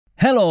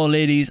Hello,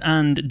 ladies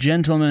and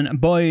gentlemen,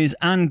 boys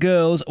and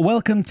girls.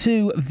 Welcome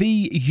to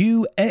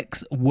the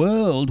UX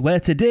World, where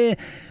today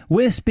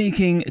we're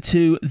speaking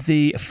to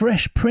the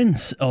Fresh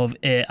Prince of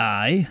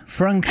AI,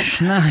 Frank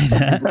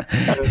Schneider,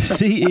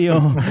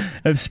 CEO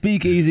of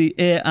Speakeasy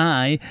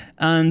AI.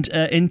 And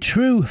in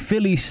true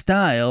Philly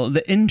style,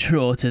 the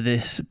intro to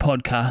this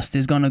podcast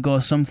is going to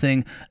go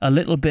something a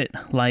little bit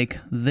like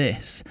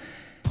this.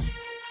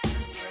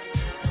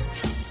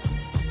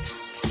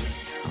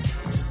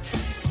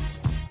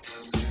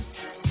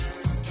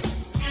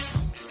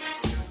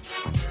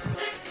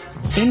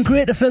 In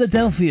Greater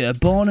Philadelphia,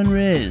 born and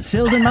raised,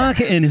 sales and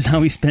marketing is how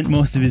he spent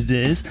most of his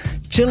days.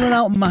 Chilling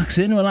out,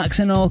 maxing,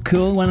 relaxing, all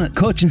cool when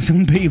coaching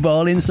some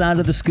b-ball inside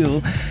of the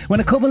school.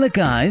 When a couple of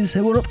guys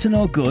who were up to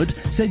no good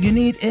said, "You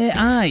need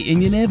AI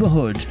in your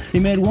neighbourhood." He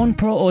made one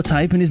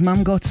prototype and his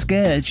mum got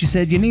scared. She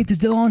said, "You need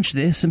to launch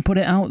this and put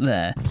it out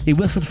there." He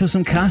whistled for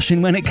some cash,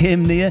 and when it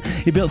came near,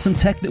 he built some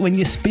tech that when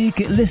you speak,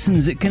 it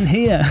listens, it can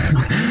hear.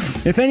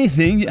 If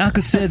anything, I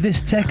could say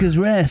this tech is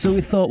rare, so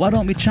we thought, why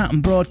don't we chat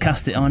and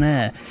broadcast it on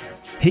air?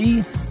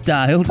 He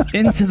dialed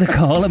into the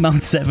call at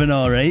Mount 7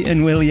 or 8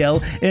 and will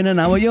yell, "In an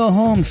hour, you're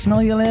home,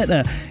 smell you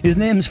later." His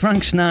name's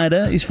Frank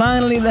Schneider. He's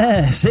finally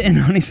there, sitting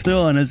on his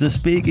throne as a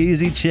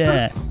speakeasy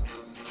chair.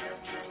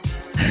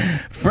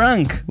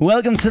 Frank,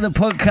 welcome to the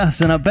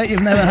podcast, and I bet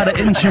you've never had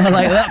an intro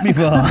like that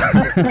before.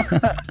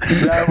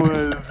 That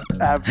was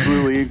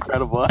absolutely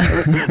incredible.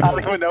 I don't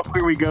even know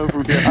where we go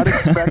from here.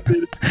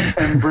 Unexpected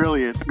and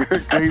brilliant.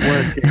 Great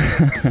work,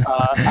 King.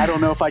 I don't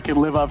know if I can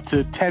live up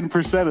to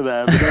 10% of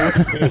that,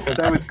 but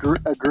that was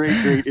a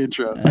great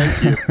intro.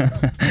 Thank you.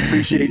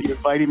 Appreciate you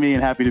inviting me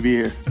and happy to be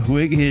here.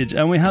 Wicked.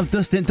 And we have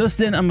Dustin.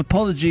 Dustin,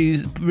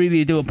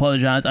 really do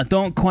apologise. I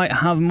don't quite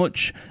have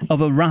much of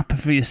a rap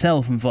for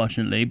yourself,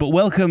 unfortunately, but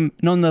welcome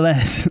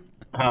nonetheless.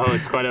 Oh,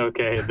 it's quite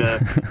okay.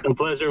 The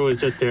pleasure was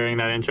just hearing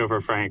that intro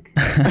for Frank.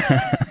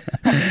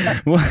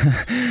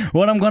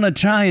 What I'm going to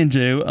try and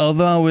do,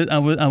 although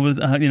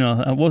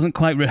I wasn't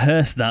quite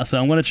rehearsed that, so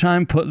I'm going to try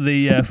and put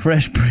the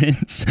Fresh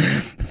Prince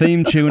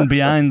theme tune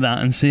behind that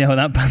and see how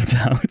that pans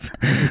out.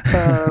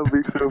 That would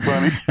be so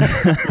funny.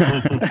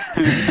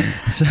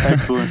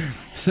 Excellent.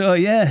 So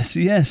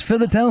yes,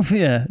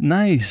 Philadelphia,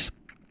 nice.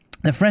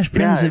 The Fresh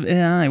Prince of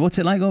AI. What's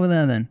it like over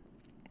there then?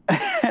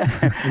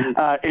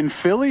 In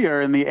Philly or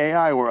in the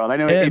AI world? I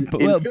know.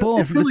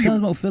 Both. Philly, tell us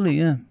about Philly,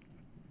 yeah.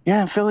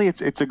 Yeah, in Philly,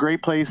 it's a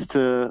great place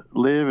to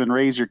live and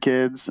raise your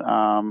kids.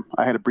 I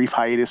had a brief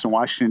hiatus in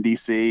Washington,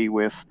 D.C.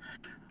 with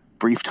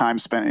brief time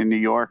spent in New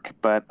York,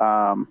 but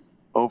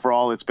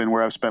overall, it's been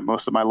where I've spent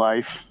most of my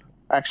life,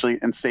 actually,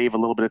 and save a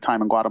little bit of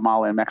time in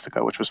Guatemala and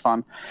Mexico, which was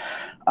fun.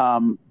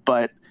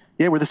 But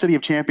yeah, we're the city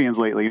of champions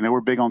lately.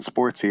 We're big on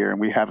sports here, and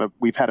we've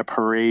had a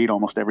parade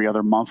almost every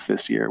other month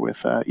this year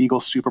with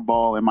Eagles Super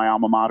Bowl and my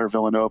alma mater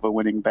Villanova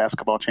winning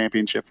basketball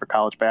championship for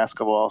college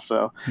basketball.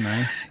 So,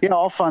 nice.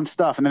 All fun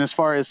stuff. And then as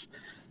far as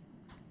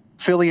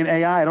Philly and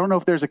AI, I don't know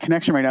if there's a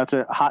connection right now. It's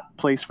a hot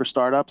place for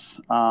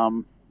startups.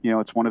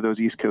 It's one of those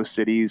East Coast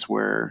cities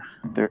where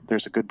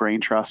there's a good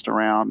brain trust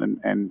around and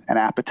an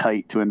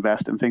appetite to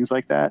invest in things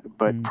like that.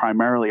 But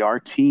primarily our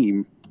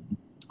team,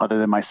 other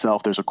than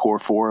myself, there's a core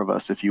four of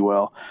us, if you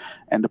will.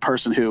 And the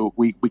person who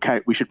we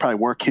should probably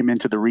work him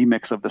into the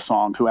remix of the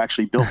song, who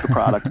actually built the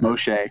product,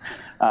 Moshe,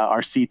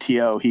 our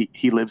CTO.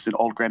 He lives in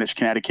Old Greenwich,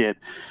 Connecticut,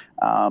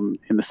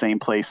 in the same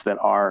place that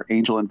our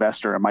angel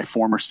investor and my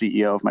former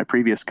CEO of my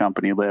previous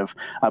company live.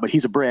 But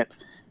he's a Brit.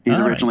 He's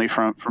originally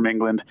from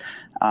England.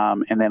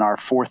 And then our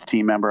fourth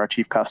team member, our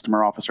chief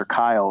customer officer,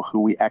 Kyle, who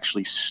we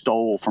actually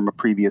stole from a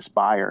previous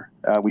buyer.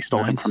 We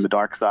stole him from the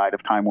dark side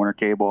of Time Warner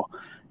Cable.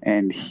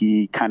 And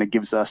he kind of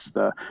gives us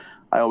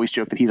I always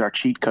joke that he's our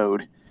cheat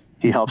code.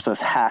 He helps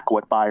us hack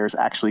what buyers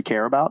actually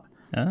care about.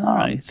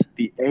 Right.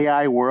 The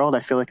AI world,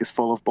 I feel like, is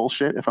full of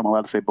bullshit, if I'm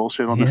allowed to say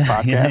bullshit on this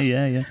podcast.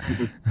 Yeah.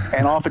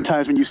 And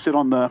oftentimes when you sit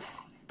on the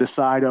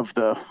side of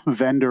the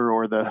vendor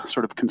or the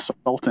sort of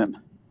consultant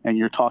and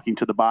you're talking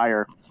to the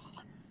buyer,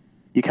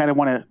 you kind of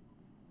want to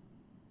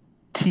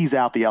tease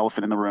out the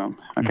elephant in the room.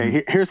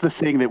 Okay, here's the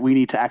thing that we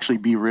need to actually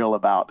be real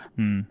about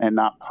and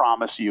not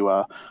promise you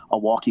a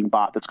walking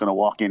bot that's going to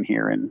walk in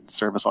here and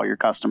service all your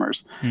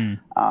customers. And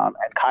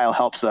Kyle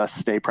helps us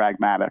stay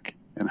pragmatic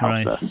and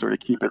helps us sort of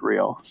keep it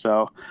real.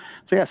 So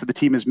the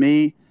team is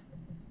me,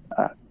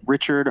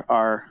 Richard,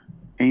 our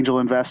angel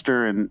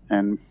investor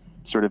and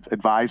sort of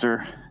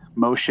advisor,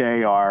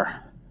 Moshe,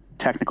 our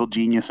technical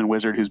genius and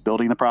wizard who's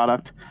building the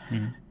product,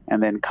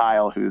 and then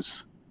Kyle,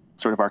 who's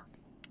sort of our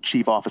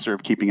chief officer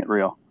of keeping it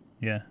real.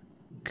 Yeah,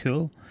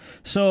 cool.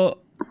 So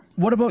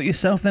what about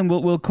yourself then?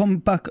 We'll come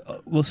back,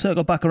 we'll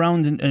circle back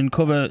around and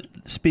cover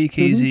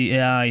Speakeasy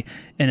AI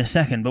in a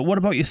second, but what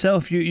about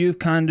yourself? You've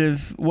kind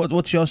of,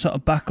 what's your sort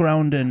of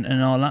background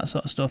and all that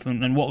sort of stuff,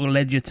 and what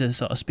led you to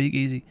sort of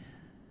Speakeasy?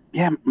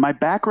 Yeah, my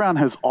background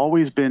has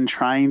always been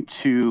trying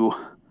to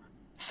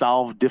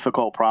solve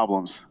difficult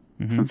problems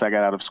since I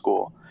got out of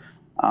school.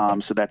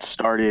 So that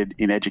started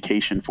in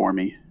education for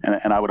me.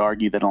 And I would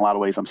argue that in a lot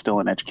of ways I'm still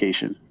in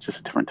education. It's just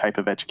a different type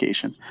of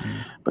education.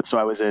 But so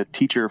I was a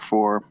teacher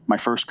for my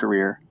first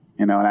career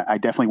and I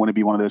definitely want to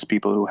be one of those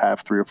people who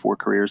have 3 or 4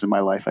 careers in my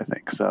life, I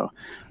think. So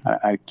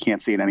I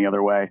can't see it any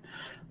other way.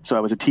 So I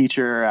was a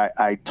teacher.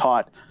 I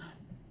taught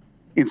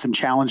in some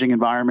challenging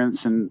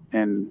environments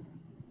and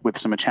with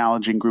some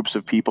challenging groups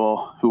of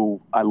people who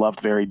I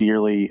loved very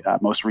dearly,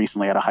 most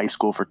recently at a high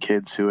school for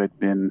kids who had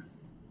been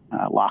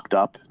locked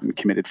up and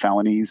committed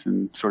felonies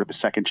and sort of a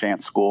second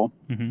chance school,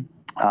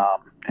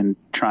 and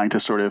trying to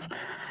sort of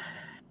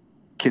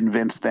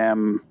convince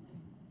them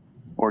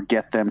or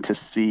get them to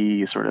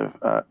see sort of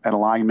an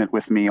alignment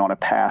with me on a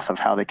path of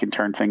how they can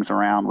turn things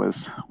around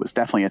was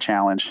definitely a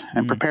challenge,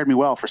 and prepared me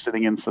well for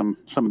sitting in some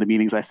of the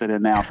meetings I sit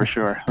in now, for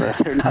sure.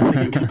 They're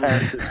nothing in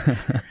comparison.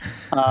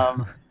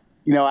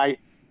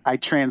 I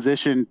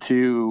transitioned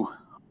to,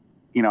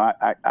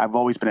 I've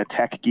always been a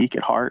tech geek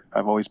at heart.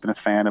 I've always been a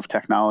fan of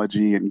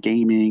technology and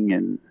gaming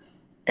and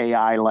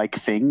AI-like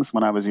things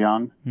when I was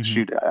young.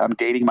 Shoot, I'm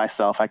dating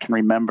myself. I can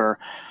remember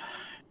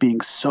being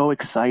so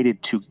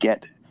excited to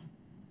get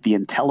the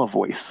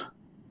IntelliVoice.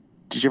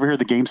 Did you ever hear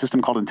the game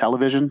system called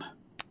Intellivision?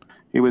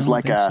 It was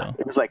like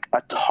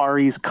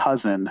Atari's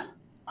cousin.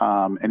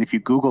 And if you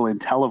Google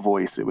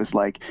IntelliVoice, it was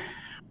like,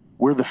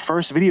 we're the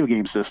first video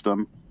game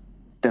system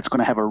that's going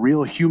to have a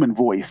real human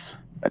voice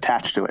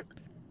attached to it.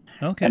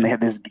 Okay. And they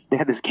had this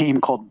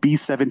game called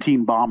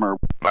B-17 Bomber.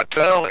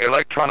 Mattel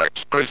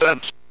Electronics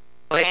presents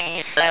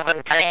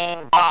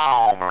B-17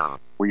 Bomber,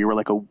 where you were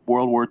like a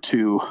World War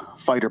II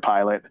fighter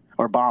pilot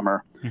or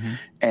bomber,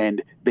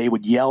 and they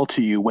would yell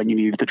to you when you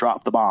needed to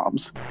drop the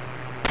bombs.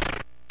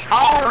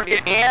 Target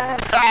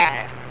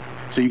inside.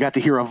 So you got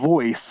to hear a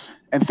voice,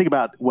 and think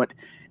about what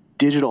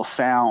digital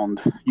sound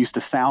used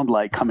to sound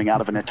like coming out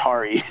of an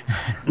Atari.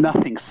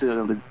 Nothing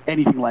sounded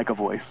anything like a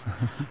voice.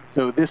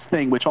 So this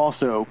thing, which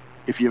also,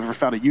 if you ever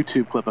found a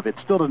YouTube clip of it,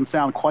 still doesn't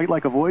sound quite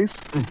like a voice,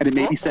 and it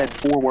maybe said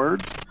 4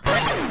 words.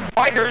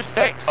 Fighters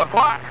 6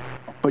 o'clock.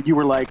 But you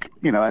were like,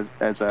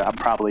 I'm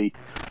probably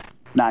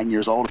 9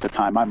 years old at the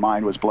time. My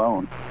mind was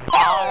blown.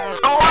 Bombs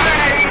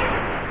away!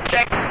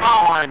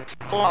 Checkpoint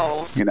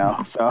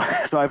close.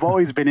 So I've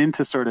always been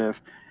into sort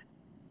of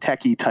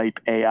techie type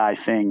AI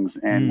things.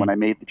 And when I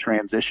made the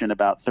transition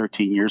about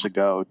 13 years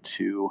ago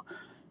to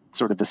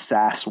sort of the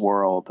SaaS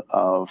world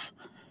of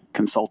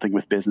consulting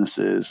with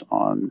businesses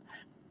on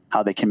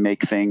how they can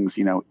make things,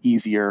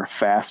 easier,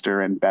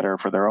 faster, and better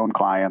for their own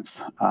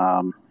clients,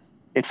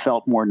 it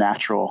felt more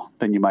natural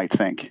than you might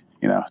think.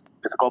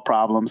 Difficult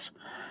problems,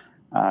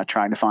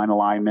 trying to find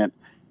alignment,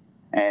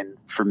 and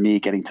for me,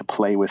 getting to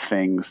play with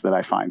things that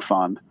I find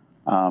fun,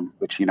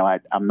 which,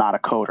 I'm not a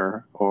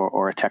coder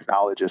or a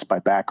technologist by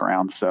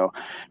background. So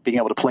being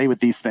able to play with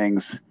these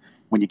things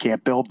when you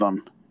can't build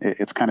them,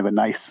 it's kind of a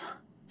nice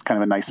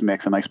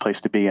mix, a nice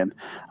place to be in.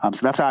 So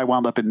that's how I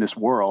wound up in this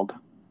world,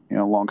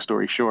 long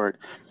story short.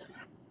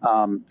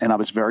 And I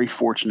was very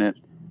fortunate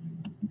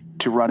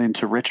to run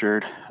into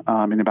Richard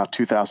in about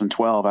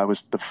 2012. I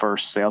was the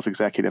first sales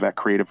executive at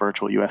Creative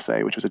Virtual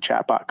USA, which was a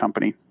chatbot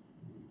company.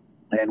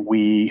 And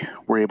we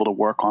were able to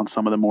work on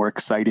some of the more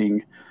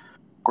exciting,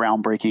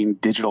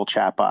 groundbreaking digital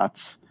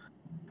chatbots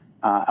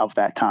of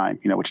that time,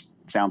 which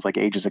sounds like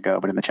ages ago,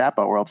 but in the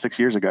chatbot world 6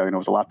 years ago, it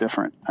was a lot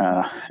different.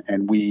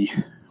 And we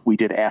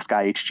did Ask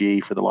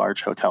IHG for the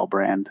large hotel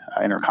brand,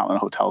 Intercontinental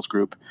Hotels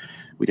Group.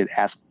 We did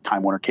Ask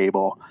Time Warner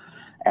Cable,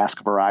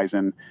 Ask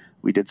Verizon.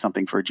 We did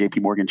something for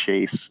JP Morgan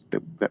Chase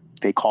that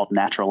they called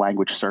natural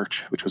language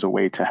search, which was a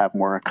way to have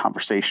more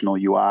conversational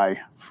UI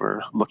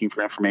for looking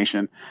for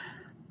information.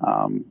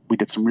 We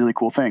did some really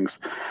cool things.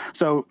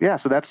 So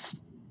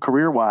that's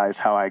career-wise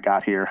how I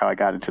got here, how I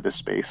got into this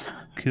space.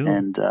 Cool.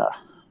 And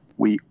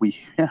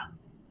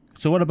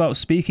So what about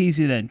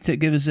Speakeasy then?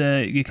 Give us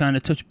you kind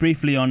of touched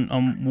briefly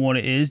on what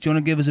it is. Do you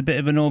want to give us a bit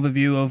of an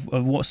overview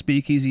of what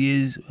Speakeasy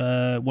is,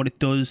 what it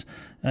does,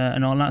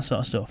 and all that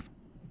sort of stuff?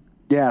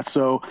 Yeah,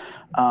 so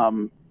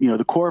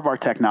the core of our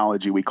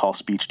technology we call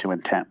speech to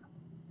intent,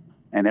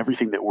 and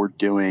everything that we're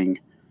doing,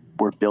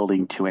 we're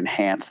building to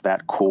enhance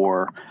that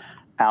core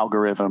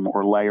algorithm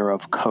or layer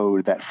of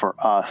code that for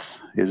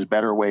us is a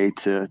better way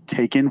to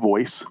take in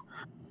voice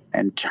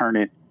and turn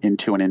it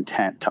into an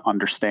intent to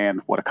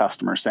understand what a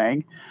customer is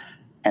saying,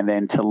 and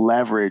then to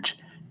leverage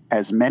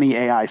as many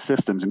AI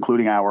systems,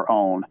 including our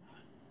own,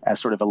 as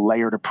sort of a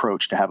layered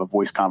approach to have a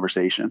voice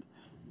conversation.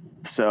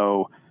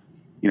 So,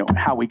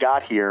 how we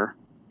got here,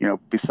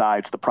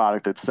 besides the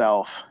product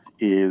itself,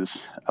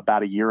 is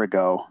about a year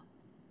ago,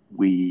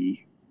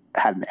 we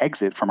had an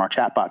exit from our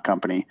chatbot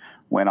company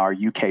when our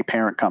UK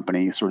parent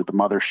company, sort of the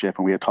mothership,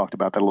 and we had talked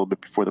about that a little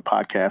bit before the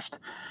podcast,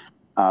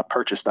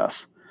 purchased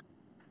us.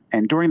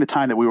 And during the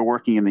time that we were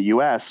working in the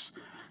US,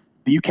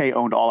 the UK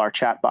owned all our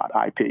chatbot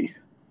IP.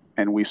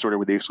 And we sort of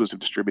were the exclusive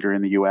distributor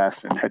in the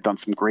US and had done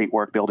some great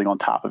work building on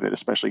top of it,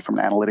 especially from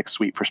an analytics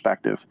suite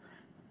perspective.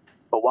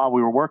 But while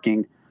we were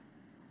working,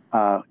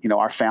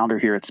 our founder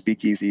here at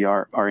Speakeasy,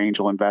 our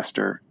angel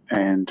investor,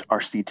 and our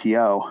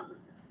CTO,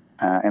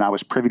 and I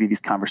was privy to these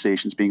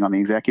conversations being on the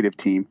executive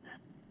team,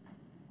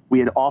 we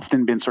had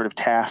often been sort of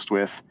tasked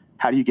with,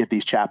 how do you get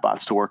these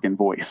chatbots to work in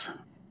voice?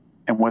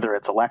 And whether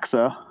it's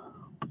Alexa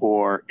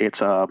or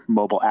it's a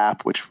mobile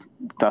app, which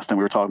Dustin,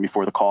 we were talking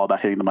before the call about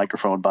hitting the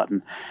microphone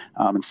button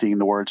and seeing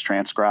the words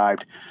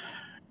transcribed.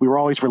 We were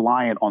always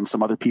reliant on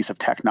some other piece of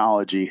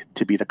technology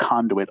to be the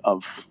conduit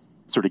of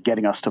sort of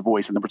getting us to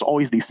voice. And there was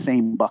always these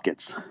same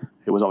buckets.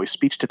 It was always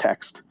speech to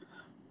text,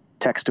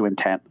 text to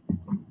intent,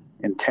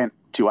 intent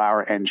to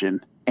our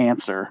engine,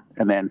 answer,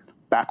 and then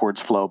backwards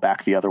flow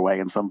back the other way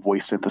in some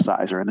voice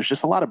synthesizer. And there's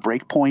just a lot of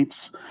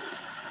breakpoints,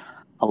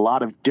 a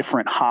lot of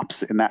different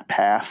hops in that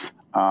path,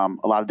 a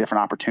lot of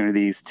different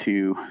opportunities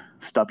to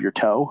stub your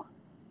toe.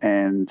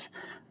 And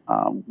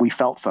we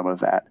felt some of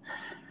that.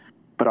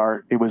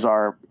 But it was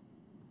our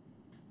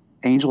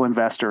angel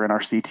investor and our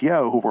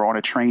CTO who were on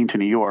a train to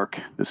New York.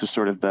 This is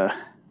sort of the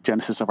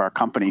genesis of our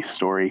company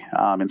story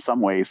in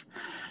some ways.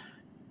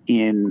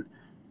 I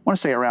want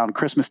to say around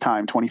Christmas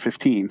time,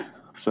 2015.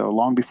 So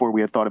long before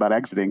we had thought about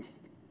exiting.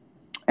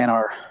 And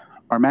our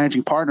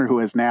managing partner, who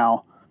is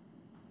now,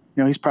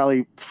 he's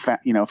probably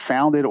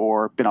founded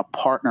or been a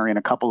partner in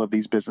a couple of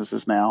these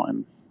businesses now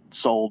and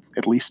sold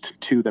at least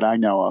 2 that I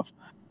know of.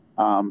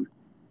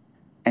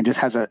 And just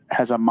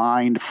has a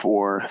mind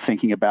for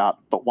thinking about,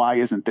 but why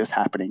isn't this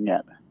happening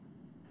yet?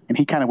 And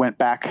he kind of went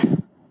back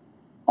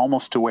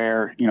almost to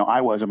where,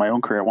 I was in my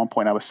own career. At one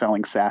point, I was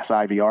selling SaaS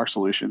IVR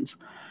solutions.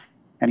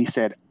 And he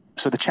said,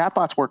 so the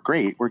chatbots work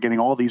great. We're getting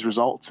all these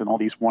results and all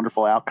these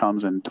wonderful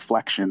outcomes and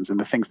deflections and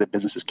the things that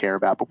businesses care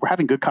about, but we're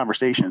having good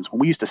conversations. When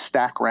we used to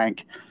stack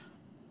rank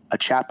a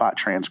chatbot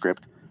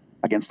transcript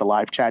against a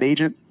live chat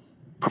agent,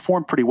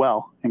 performed pretty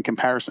well in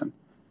comparison.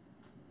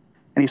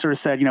 And he sort of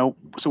said,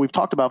 so we've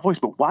talked about voice,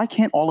 but why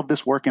can't all of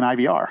this work in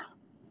IVR?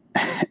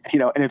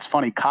 And it's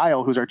funny,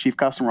 Kyle, who's our chief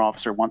customer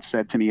officer, once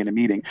said to me in a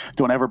meeting,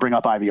 don't ever bring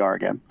up IVR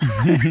again.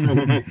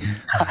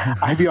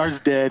 IVR is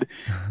dead.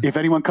 If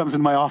anyone comes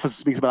into my office and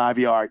speaks about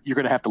IVR, you're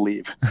going to have to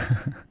leave.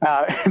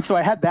 And so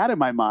I had that in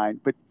my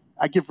mind, but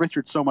I give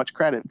Richard so much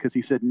credit because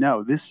he said,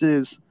 no, this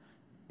is,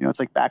 it's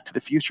like Back to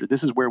the Future.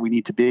 This is where we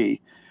need to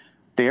be.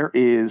 There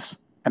is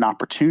an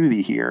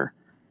opportunity here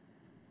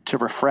to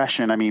refresh.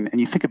 And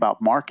you think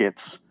about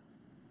markets,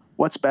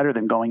 what's better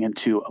than going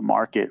into a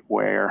market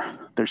where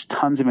there's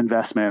tons of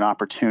investment and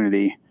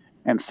opportunity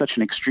and such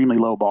an extremely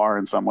low bar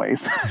in some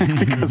ways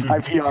because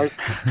IVRs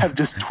have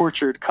just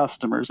tortured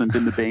customers and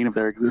been the bane of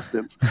their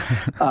existence.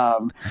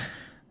 And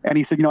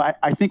he said,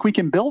 I think we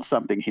can build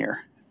something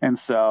here. And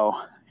so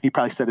he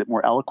probably said it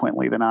more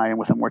eloquently than I am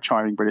with a more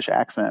charming British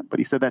accent, but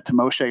he said that to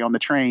Moshe on the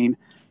train.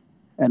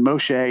 And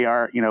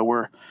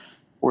Moshe,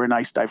 we're a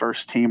nice,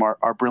 diverse team.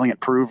 Our brilliant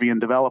Peruvian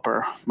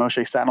developer,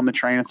 Moshe, sat on the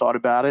train and thought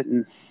about it.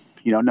 And,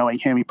 knowing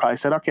him, he probably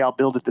said, okay, I'll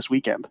build it this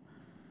weekend.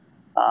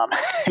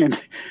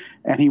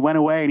 And he went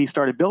away and he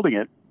started building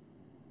it.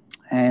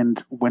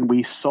 And when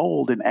we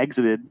sold and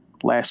exited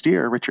last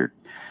year, Richard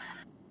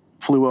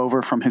flew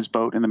over from his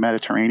boat in the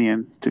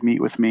Mediterranean to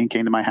meet with me and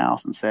came to my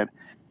house and said,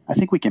 I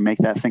think we can make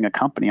that thing a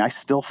company. I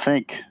still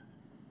think,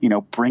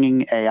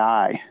 bringing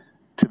AI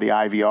to the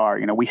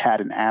IVR, we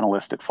had an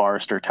analyst at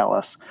Forrester tell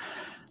us,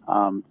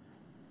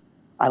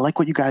 I like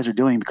what you guys are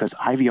doing because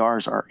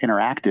IVRs are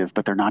interactive,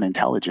 but they're not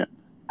intelligent.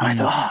 And I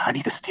said, I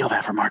need to steal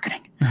that for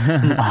marketing.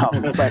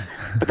 But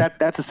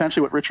that's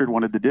essentially what Richard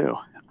wanted to do.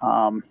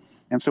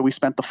 And so we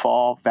spent the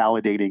fall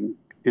validating,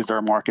 is there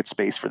a market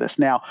space for this?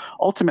 Now,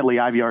 ultimately,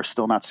 IVR is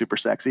still not super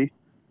sexy.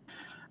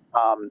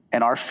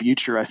 And our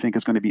future, I think,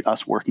 is going to be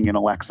us working in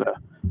Alexa,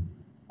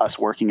 us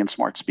working in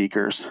smart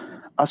speakers,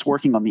 us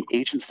working on the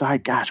agent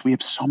side. Gosh, we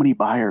have so many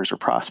buyers or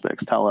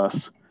prospects tell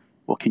us,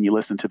 well, can you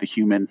listen to the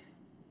human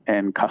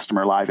and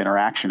customer live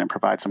interaction and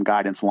provide some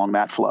guidance along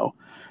that flow?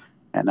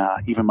 And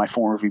even my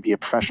former VP of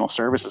professional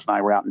services and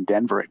I were out in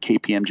Denver at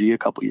KPMG a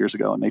couple of years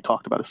ago, and they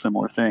talked about a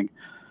similar thing.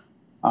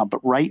 But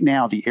right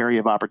now, the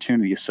area of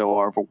opportunity is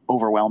so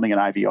overwhelming in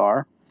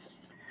IVR,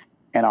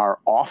 and our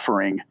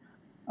offering,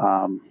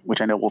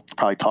 which I know we'll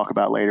probably talk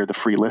about later, the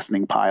free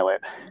listening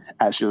pilot,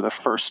 as the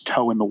first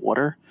toe in the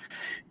water,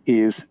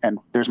 and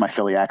there's my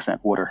Philly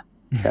accent, water.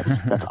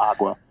 That's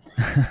agua.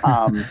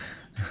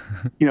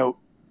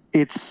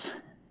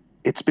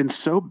 It's been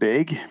so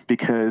big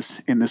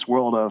because in this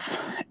world of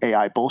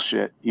AI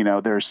bullshit,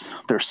 there's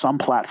some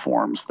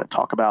platforms that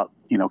talk about,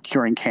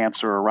 curing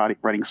cancer or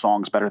writing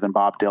songs better than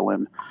Bob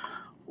Dylan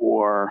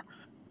or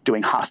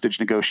doing hostage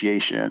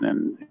negotiation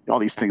and all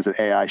these things that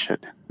AI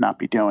should not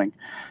be doing,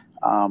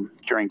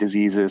 curing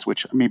diseases,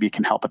 which maybe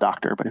can help a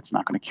doctor, but it's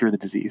not going to cure the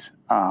disease.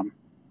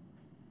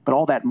 But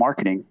all that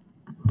marketing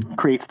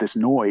creates this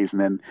noise,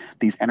 and then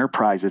these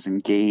enterprises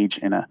engage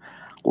in a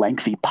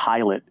lengthy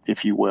pilot,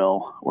 if you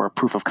will, or a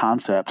proof of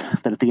concept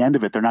that at the end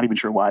of it, they're not even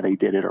sure why they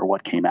did it or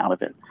what came out of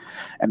it.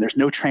 And there's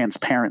no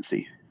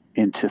transparency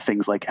into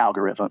things like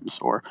algorithms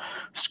or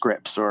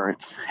scripts, or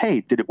it's,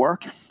 hey, did it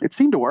work? It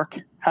seemed to work.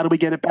 How do we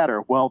get it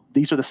better? Well,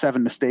 these are the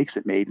 7 mistakes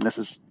it made, and this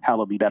is how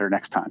it'll be better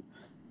next time.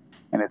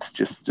 And it's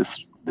just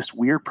this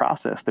weird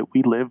process that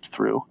we lived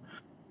through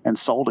and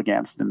sold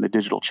against in the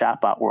digital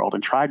chatbot world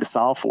and tried to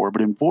solve for.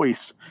 But in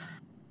voice,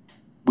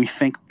 we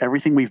think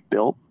everything we've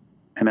built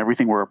and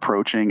everything we're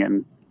approaching,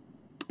 and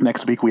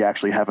next week we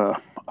actually have a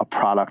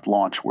product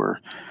launch. We're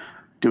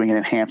doing an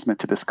enhancement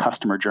to this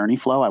customer journey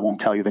flow. I won't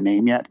tell you the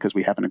name yet because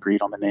we haven't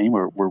agreed on the name.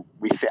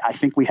 I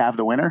think we have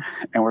the winner,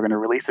 and we're going to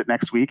release it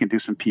next week and do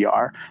some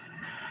PR.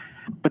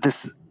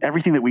 But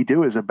everything that we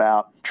do is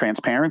about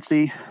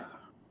transparency,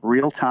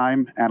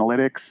 real-time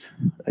analytics,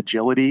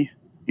 agility,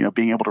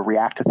 being able to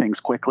react to things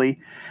quickly,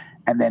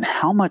 and then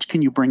how much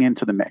can you bring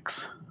into the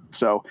mix?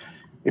 So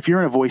if you're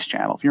in a voice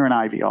channel, if you're in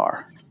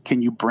IVR,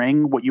 can you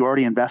bring what you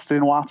already invested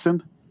in,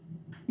 Watson?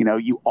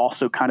 You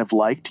also kind of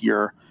liked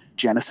your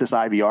Genesis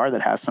IVR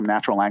that has some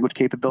natural language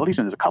capabilities,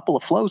 and there's a couple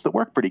of flows that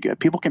work pretty good.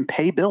 People can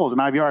pay bills in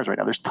IVRs right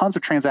now. There's tons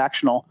of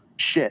transactional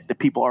shit that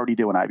people already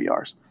do in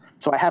IVRs.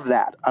 So I have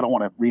that. I don't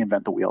want to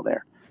reinvent the wheel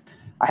there.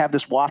 I have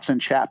this Watson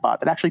chatbot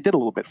that actually did a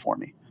little bit for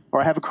me.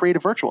 Or I have a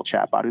creative virtual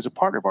chatbot who's a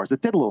partner of ours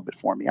that did a little bit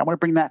for me. I want to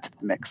bring that to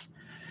the mix.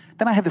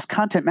 Then I have this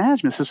content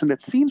management system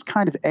that seems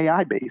kind of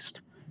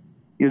AI-based.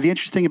 The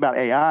interesting thing about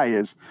AI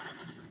is,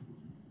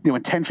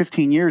 in 10,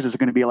 15 years, is it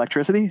going to be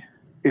electricity?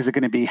 Is it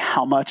going to be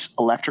how much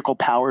electrical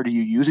power do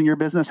you use in your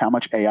business? How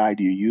much AI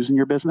do you use in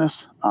your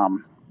business?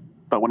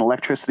 But when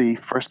electricity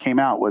first came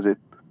out, was it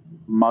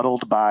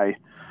muddled by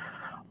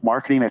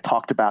marketing that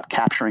talked about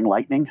capturing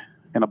lightning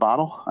in a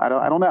bottle? I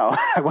don't know.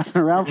 I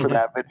wasn't around for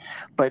that.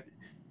 But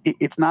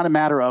it's not a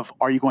matter of,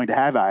 are you going to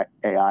have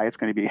AI? It's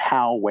going to be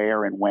how,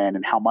 where, and when,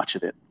 and how much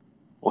of it.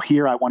 Well,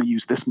 here I want to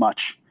use this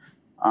much.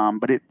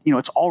 But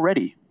it's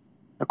already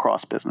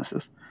across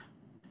businesses.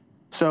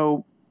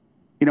 So,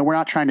 we're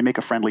not trying to make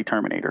a friendly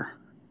Terminator.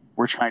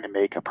 We're trying to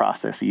make a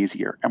process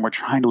easier, and we're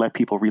trying to let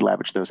people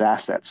re-leverage those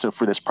assets. So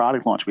for this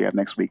product launch we have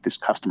next week, this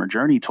customer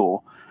journey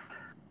tool,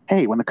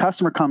 hey, when the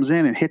customer comes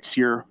in and hits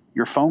your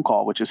phone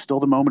call, which is still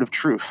the moment of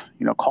truth,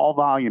 call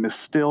volume is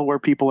still where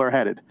people are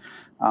headed.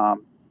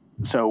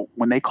 So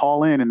when they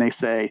call in and they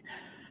say,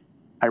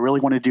 I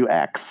really want to do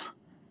X,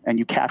 and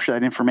you capture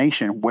that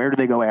information, where do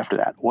they go after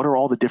that? What are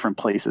all the different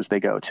places they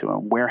go to,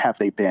 and where have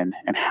they been?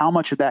 And how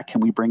much of that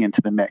can we bring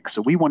into the mix?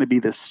 So we want to be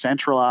this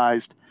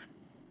centralized,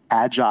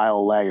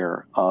 agile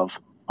layer of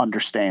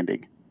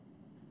understanding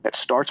that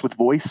starts with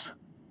voice,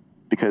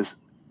 because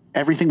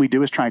everything we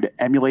do is trying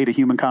to emulate a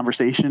human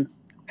conversation,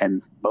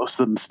 and most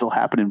of them still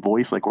happen in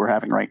voice like we're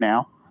having right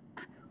now.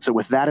 So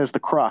with that as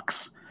the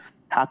crux,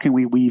 how can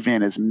we weave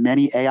in as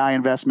many AI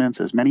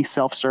investments, as many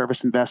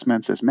self-service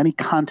investments, as many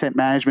content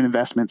management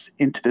investments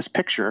into this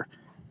picture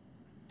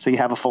so you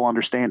have a full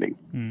understanding?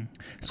 And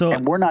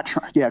we're not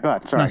trying. Yeah, go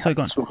ahead. Sorry,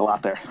 I spoke a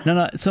lot there.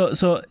 No.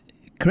 So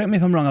correct me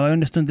if I'm wrong. Have I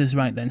understood this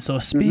right then? So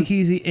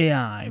Speakeasy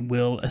AI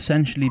will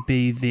essentially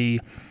be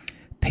the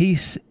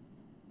piece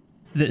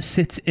that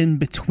sits in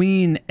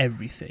between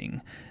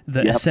everything,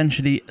 that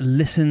essentially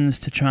listens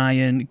to try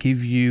and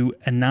give you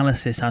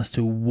analysis as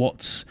to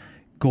what's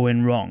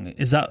going wrong.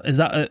 Is that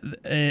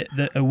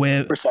a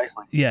way?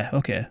 Precisely. Yeah.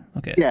 Okay.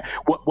 Yeah.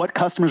 What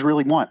customers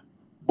really want,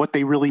 what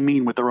they really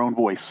mean with their own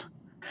voice,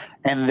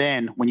 and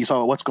then when you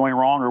saw what's going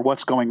wrong or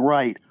what's going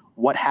right,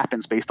 what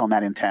happens based on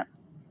that intent.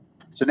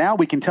 So now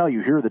we can tell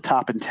you, here are the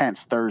top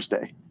intents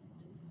Thursday.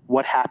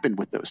 What happened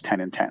with those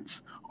 10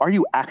 intents? Are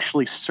you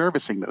actually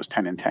servicing those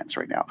 10 intents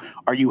right now?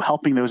 Are you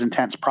helping those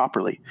intents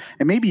properly?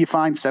 And maybe you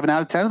find 7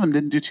 out of 10 of them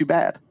didn't do too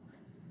bad,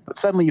 but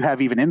suddenly you have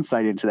even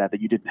insight into that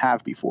you didn't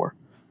have before.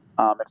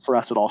 And for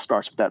us, it all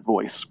starts with that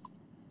voice.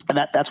 And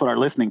that's what our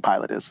listening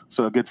pilot is.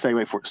 So a good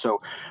segue for it. So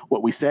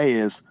what we say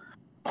is,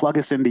 plug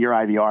us into your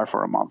IVR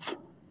for a month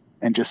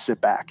and just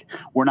sit back.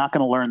 We're not going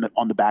to learn that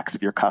on the backs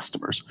of your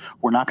customers.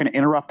 We're not going to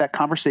interrupt that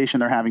conversation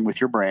they're having with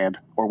your brand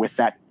or with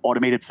that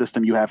automated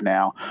system you have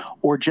now,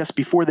 or just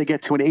before they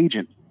get to an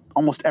agent.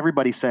 Almost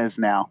everybody says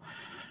now,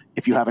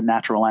 if you have a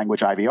natural language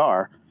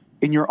IVR,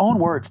 in your own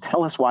words,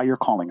 tell us why you're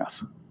calling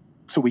us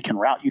so we can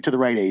route you to the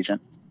right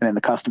agent. And then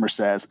the customer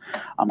says,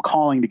 I'm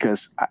calling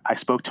because I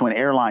spoke to an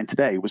airline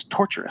today. It was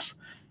torturous,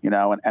 and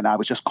I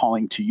was just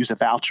calling to use a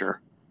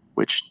voucher,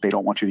 which they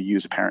don't want you to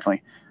use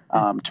apparently,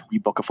 to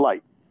rebook a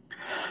flight.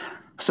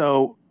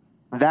 So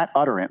that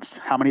utterance,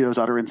 how many of those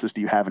utterances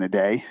do you have in a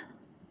day?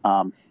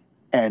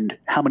 And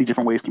how many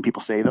different ways can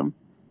people say them?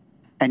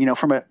 And,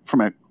 from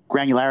a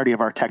granularity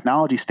of our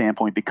technology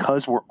standpoint,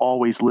 because we're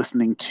always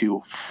listening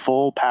to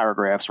full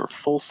paragraphs or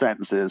full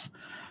sentences,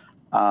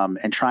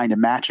 and trying to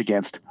match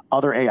against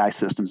other AI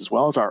systems as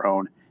well as our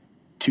own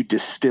to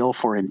distill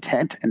for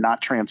intent and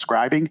not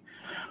transcribing,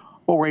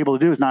 what we're able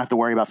to do is not have to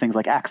worry about things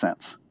like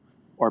accents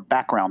or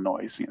background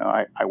noise.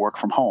 I work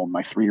from home.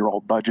 My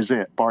 3-year-old barges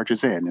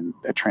in, and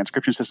a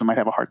transcription system might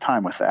have a hard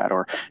time with that,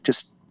 or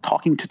just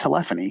talking to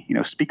telephony,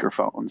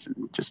 speakerphones,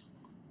 and just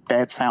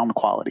bad sound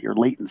quality or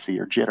latency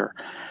or jitter.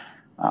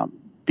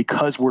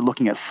 Because we're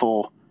looking at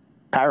full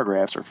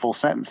paragraphs or full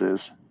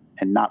sentences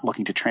and not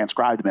looking to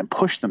transcribe them and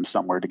push them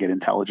somewhere to get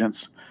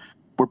intelligence,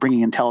 we're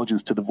bringing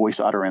intelligence to the voice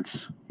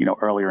utterance,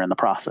 earlier in the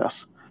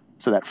process.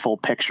 So that full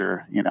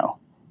picture,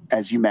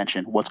 as you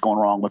mentioned, what's going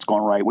wrong, what's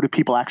going right, what do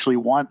people actually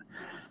want?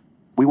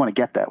 We want to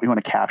get that. We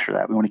want to capture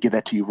that. We want to give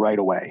that to you right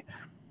away.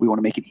 We want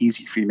to make it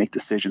easy for you to make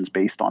decisions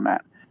based on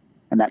that.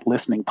 And that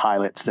listening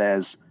pilot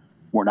says,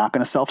 we're not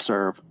going to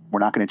self-serve. We're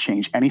not going to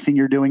change anything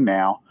you're doing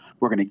now.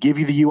 We're going to give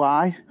you the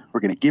UI. We're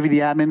going to give you the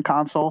admin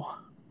console.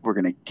 We're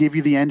going to give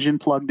you the engine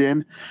plugged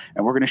in,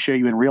 and we're going to show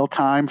you in real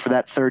time for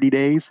that 30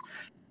 days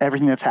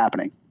everything that's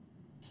happening.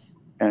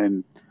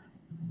 And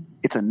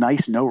it's a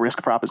nice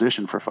no-risk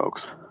proposition for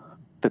folks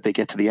that they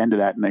get to the end of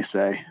that and they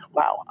say,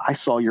 wow, I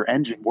saw your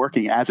engine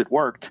working as it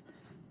worked.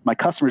 My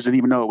customers didn't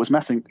even know it was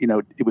messing,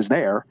 it was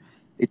there.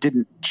 It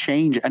didn't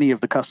change any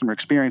of the customer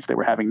experience they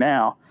were having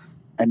now.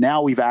 And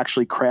now we've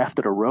actually crafted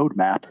a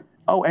roadmap.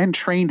 Oh, and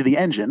trained the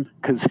engine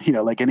because,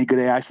 like any good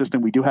AI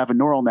system, we do have a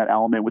neural net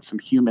element with some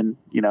human,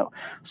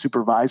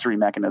 supervisory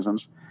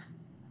mechanisms.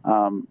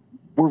 We're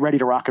ready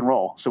to rock and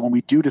roll. So when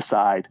we do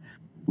decide,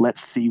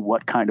 let's see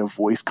what kind of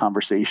voice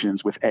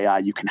conversations with AI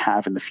you can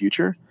have in the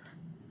future,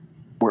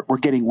 we're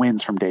getting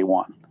wins from day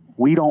one.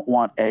 We don't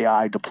want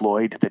AI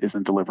deployed that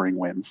isn't delivering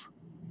wins.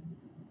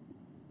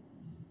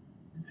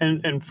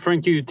 And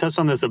Frank, you touched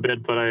on this a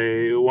bit, but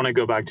I want to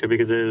go back to it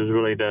because it was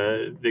really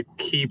the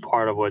key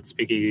part of what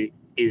Speakeasy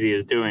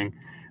is doing,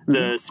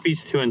 the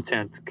speech to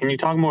intent. Can you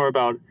talk more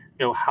about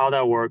how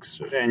that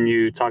works? And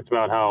you talked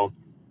about how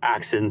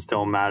accents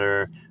don't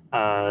matter,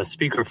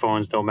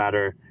 speakerphones don't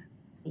matter.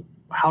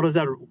 How does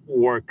that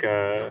work?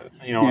 On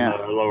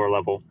the lower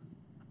level?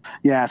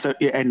 Yeah. So,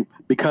 and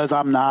because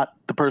I'm not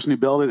the person who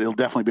built it, it'll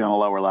definitely be on a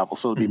lower level.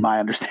 So it'll be my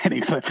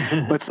understanding.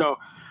 So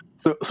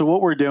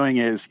what we're doing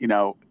is,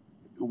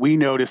 we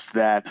noticed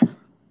that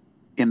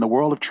in the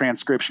world of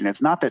transcription,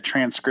 it's not that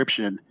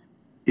transcription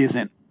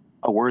isn't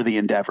a worthy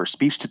endeavor.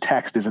 Speech to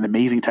text is an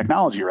amazing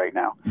technology right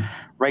now.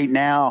 Right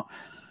now,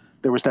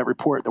 there was that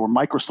report that where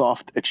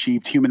Microsoft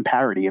achieved human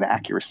parity and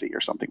accuracy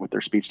or something with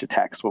their speech to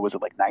text. What was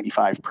it, like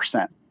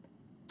 95%?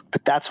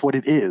 But that's what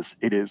it is.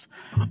 It is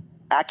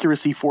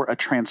accuracy for a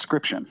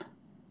transcription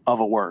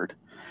of a word.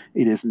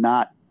 It is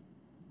not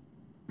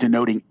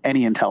denoting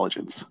any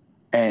intelligence.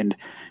 And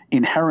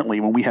inherently,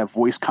 when we have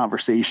voice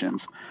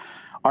conversations,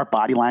 our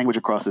body language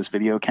across this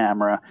video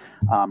camera,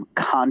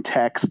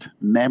 context,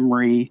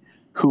 memory,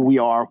 who we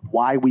are,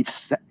 why we've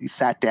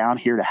sat down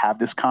here to have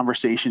this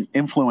conversation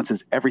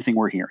influences everything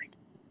we're hearing.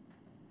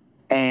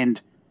 And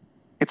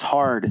it's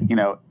hard,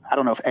 I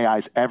don't know if AI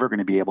is ever going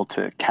to be able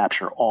to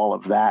capture all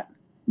of that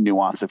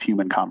nuance of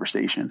human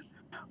conversation.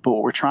 But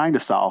what we're trying to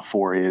solve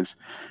for is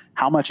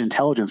how much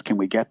intelligence can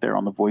we get there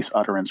on the voice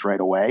utterance right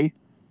away?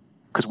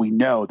 Because we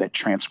know that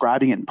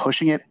transcribing it and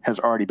pushing it has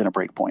already been a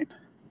break point.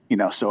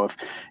 So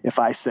if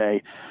I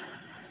say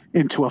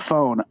into a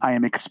phone, I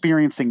am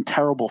experiencing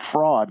terrible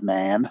fraud,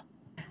 man,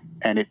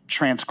 and it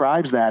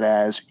transcribes that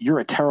as you're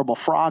a terrible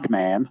frog,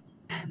 man,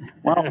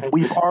 well,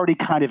 we've already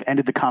kind of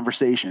ended the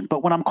conversation.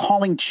 But when I'm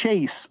calling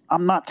Chase,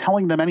 I'm not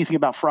telling them anything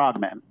about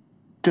frogmen.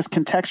 Just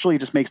contextually, it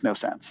just makes no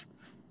sense.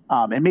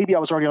 And maybe I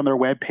was already on their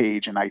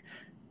webpage and I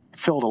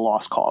filled a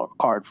lost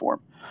card for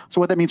them. So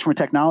what that means from a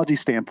technology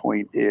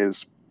standpoint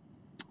is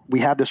we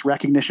have this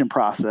recognition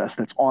process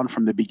that's on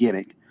from the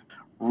beginning,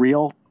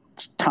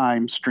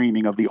 real-time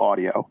streaming of the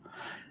audio,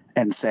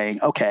 and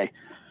saying, okay,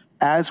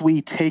 as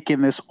we take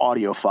in this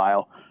audio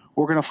file,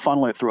 we're going to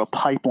funnel it through a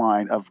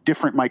pipeline of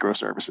different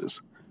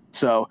microservices.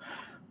 So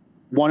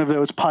one of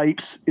those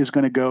pipes is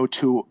going to go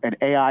to an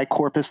AI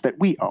corpus that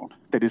we own,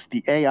 that is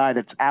the AI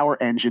that's our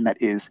engine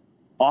that is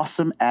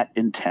awesome at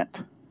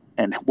intent.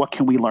 And what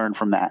can we learn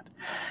from that?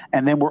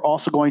 And then we're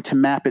also going to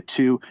map it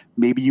to,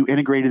 maybe you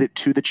integrated it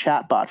to the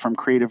chatbot from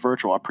Creative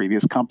Virtual, our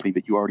previous company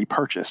that you already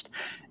purchased.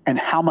 And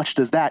how much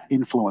does that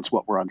influence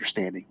what we're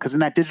understanding? Because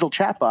in that digital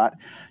chatbot,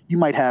 you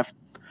might have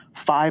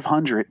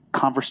 500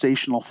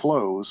 conversational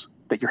flows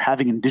that you're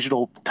having in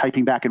digital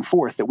typing back and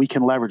forth that we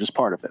can leverage as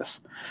part of this.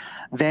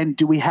 Then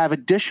do we have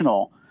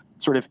additional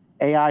sort of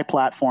AI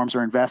platforms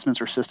or investments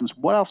or systems?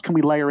 What else can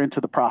we layer into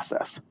the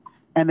process?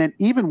 And then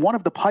even one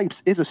of the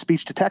pipes is a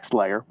speech-to-text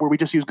layer where we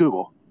just use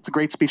Google. It's a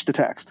great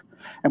speech-to-text.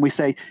 And we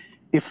say,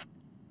 if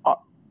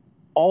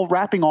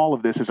wrapping all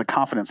of this is a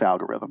confidence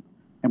algorithm,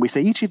 and we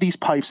say each of these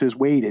pipes is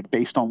weighted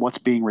based on what's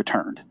being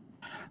returned.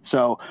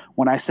 So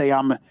when I say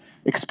I'm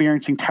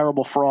experiencing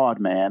terrible fraud,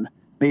 man,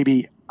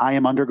 maybe I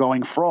am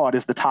undergoing fraud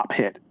is the top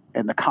hit,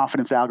 and the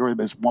confidence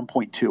algorithm is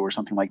 1.2 or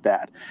something like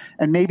that.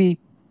 And maybe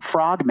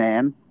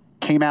Frogman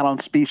came out on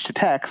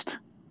speech-to-text.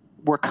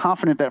 We're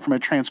confident that from a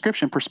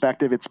transcription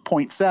perspective, it's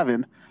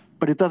 0.7,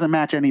 but it doesn't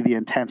match any of the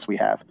intents we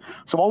have.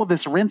 So all of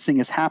this rinsing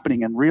is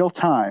happening in real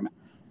time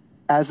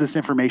as this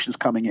information is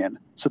coming in.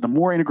 So the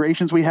more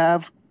integrations we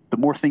have, the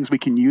more things we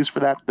can use for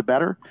that, the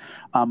better.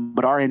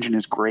 But our engine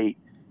is great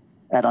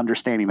at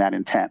understanding that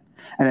intent.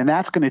 And then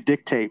that's going to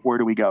dictate where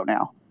do we go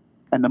now.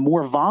 And the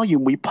more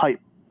volume we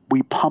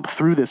pump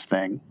through this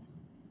thing,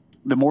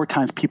 the more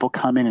times people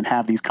come in and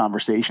have these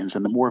conversations,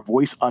 and the more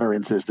voice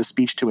utterances the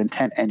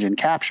speech-to-intent engine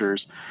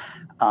captures,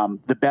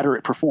 the better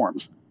it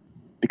performs.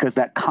 Because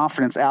that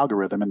confidence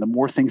algorithm and the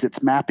more things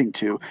it's mapping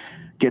to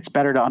gets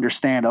better to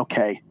understand,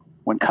 okay,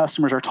 when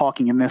customers are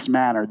talking in this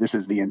manner, this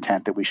is the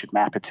intent that we should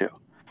map it to.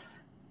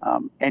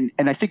 And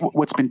I think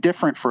what's been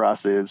different for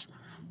us is,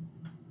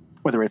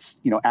 whether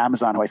it's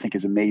Amazon, who I think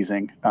is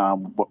amazing,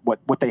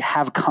 what they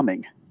have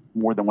coming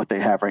more than what they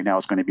have right now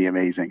is going to be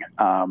amazing.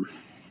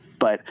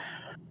 But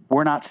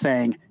we're not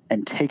saying,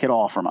 and take it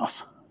all from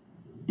us.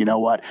 you know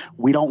what,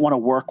 we don't want to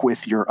work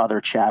with your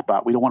other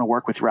chatbot. We don't want to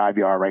work with your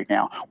IVR right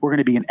now. We're going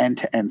to be an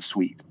end-to-end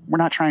suite. We're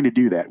not trying to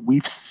do that.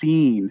 We've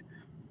seen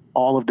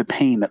all of the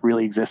pain that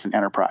really exists in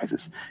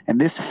enterprises. And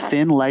this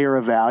thin layer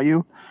of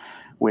value,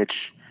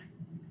 which,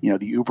 you know,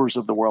 the Ubers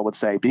of the world would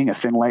say, being a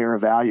thin layer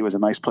of value is a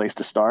nice place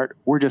to start.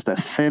 We're just a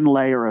thin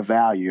layer of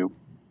value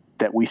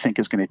that we think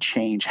is going to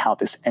change how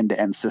this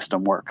end-to-end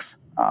system works.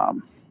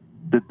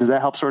 Does that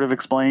help sort of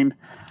explain,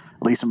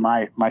 at least from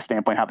my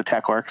standpoint, how the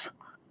tech works?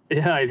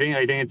 Yeah, I think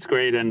it's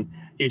great. And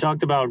you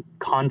talked about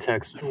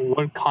context.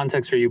 What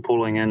context are you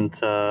pulling in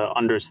to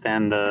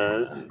understand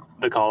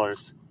the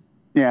callers?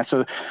 Yeah,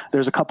 so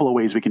there's a couple of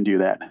ways we can do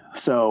that.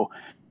 So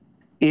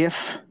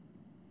if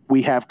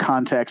we have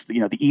context,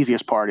 you know, the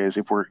easiest part is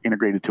if we're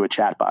integrated to a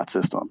chatbot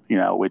system, you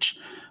know, which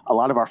a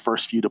lot of our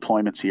first few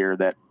deployments here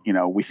that, you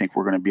know, we think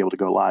we're going to be able to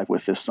go live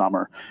with this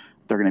summer,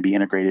 they're going to be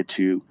integrated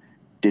to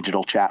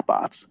digital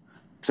chatbots.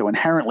 So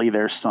inherently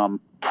there's some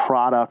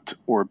product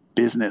or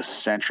business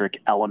centric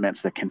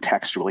elements that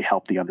contextually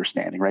help the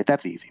understanding, right?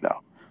 That's easy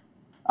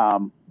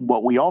though.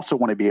 What we also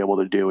want to be able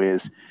to do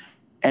is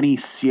any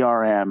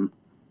CRM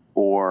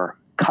or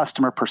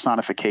customer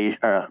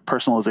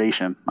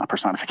personalization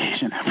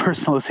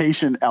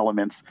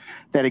elements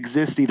that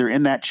exist either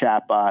in that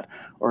chatbot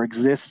or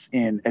exists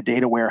in a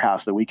data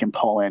warehouse that we can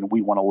pull in,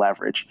 we want to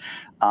leverage.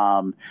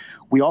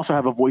 We also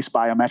have a voice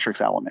biometrics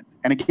element.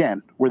 And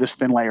again, we're this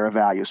thin layer of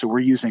value. So we're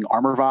using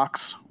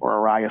ArmorVox or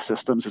Araya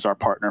Systems as our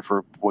partner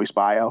for voice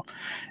bio.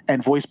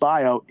 And voice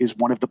bio is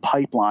one of the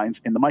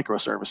pipelines in the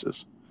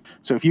microservices.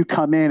 So if you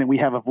come in and we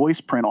have a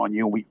voice print on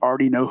you and we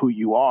already know who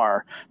you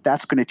are,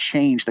 that's going to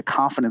change the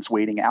confidence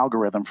weighting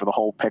algorithm for the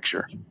whole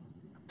picture.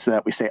 So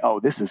that we say, oh,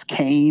 this is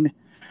Kane.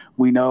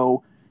 We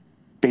know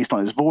based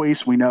on his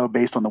voice, we know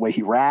based on the way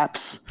he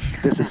raps,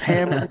 this is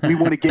him. We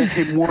want to get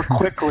him more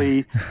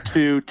quickly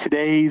to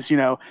today's, you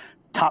know,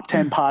 top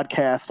 10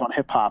 podcasts on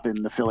hip hop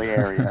in the Philly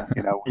area,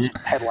 you know,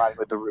 headlining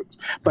with the Roots.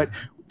 But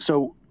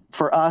so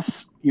for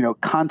us, you know,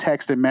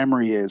 context and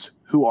memory is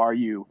who are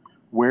you,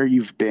 where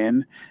you've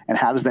been, and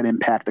how does that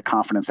impact the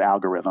confidence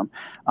algorithm?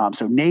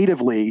 So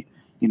natively,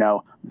 you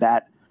know,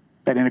 that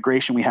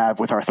integration we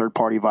have with our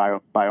third-party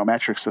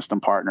biometric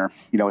system partner,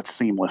 you know, it's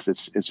seamless.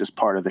 It's just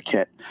part of the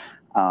kit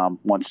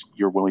once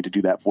you're willing to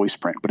do that voice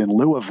print. But in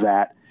lieu of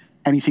that,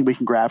 anything we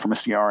can grab from a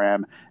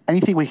CRM,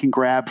 anything we can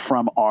grab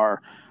from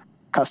our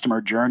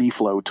customer journey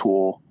flow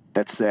tool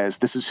that says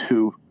this is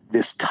who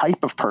this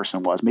type of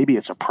person was. Maybe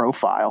it's a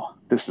profile.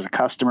 This is a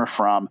customer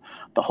from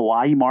the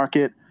Hawaii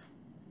market.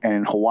 And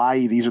in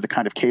Hawaii, these are the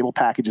kind of cable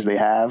packages they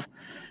have.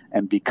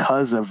 And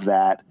because of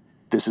that,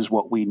 this is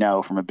what we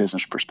know from a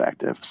business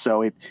perspective.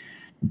 So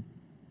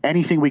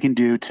anything we can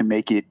do to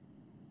make it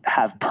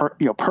have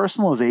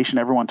personalization,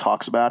 everyone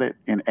talks about it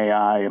in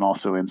AI and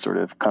also in sort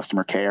of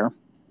customer care.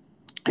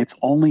 It's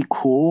only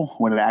cool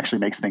when it actually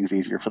makes things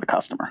easier for the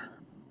customer.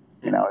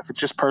 You know, if it's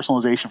just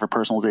personalization for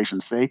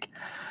personalization's sake,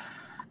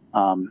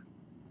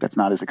 that's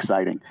not as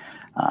exciting.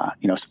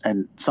 You know,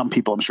 and some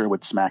people I'm sure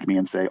would smack me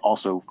and say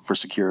also for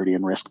security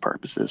and risk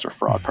purposes or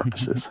fraud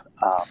purposes.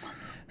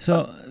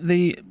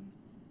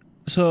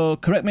 So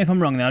correct me if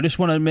I'm wrong now. I just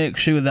want to make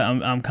sure that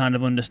I'm kind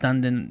of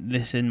understanding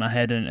this in my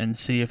head and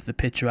see if the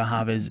picture I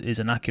have is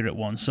an accurate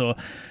one. So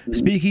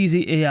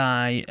Speakeasy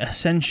AI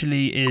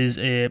essentially is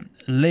a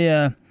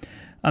layer.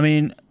 I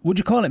mean, would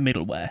you call it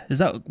middleware? Is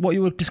that what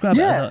you would describe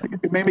it as? Yeah,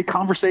 maybe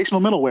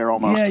conversational middleware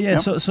almost. Yeah.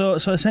 Yep. So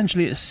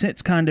essentially it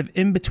sits kind of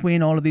in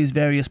between all of these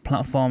various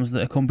platforms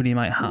that a company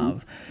might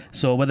have.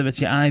 So whether it's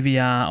your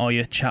IVR or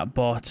your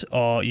chatbot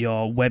or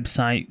your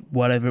website,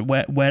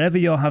 wherever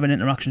you're having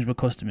interactions with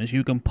customers,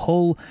 you can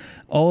pull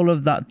all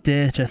of that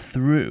data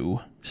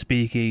through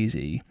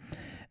Speakeasy,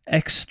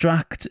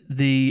 extract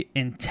the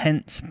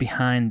intents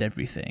behind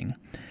everything,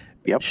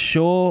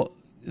 show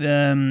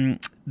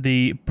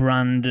the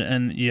brand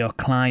and your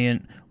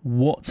client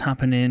what's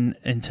happening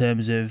in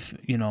terms of,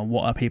 you know,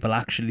 what are people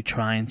actually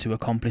trying to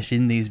accomplish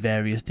in these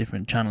various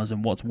different channels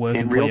and what's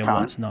working for you,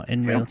 what's not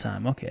in real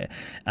time. Okay.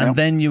 And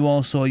then you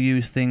also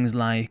use things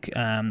like,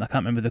 I can't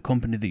remember the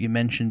company that you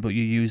mentioned, but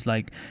you use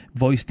like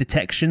voice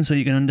detection so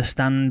you can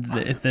understand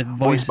if the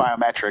voice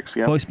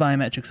biometrics. Voice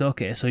biometrics.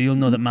 Okay. So you'll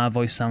know that my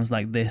voice sounds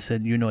like this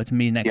and you know it's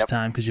me next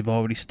time because you've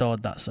already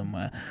stored that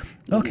somewhere.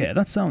 Okay.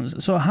 That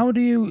sounds, so how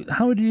do you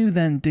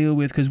then deal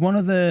with, because one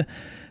of the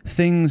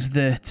things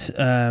that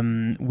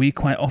we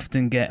quite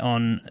often get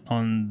on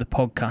the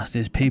podcast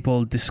is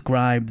people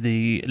describe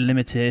the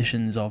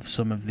limitations of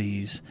some of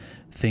these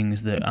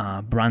things that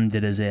are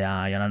branded as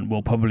AI, and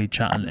we'll probably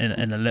chat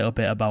in a little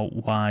bit about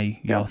why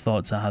your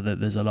thoughts are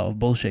that there's a lot of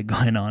bullshit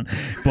going on.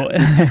 But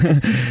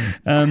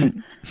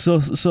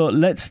so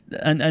let's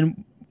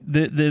and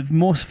the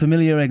most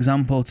familiar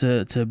example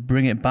to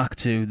bring it back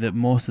to that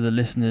most of the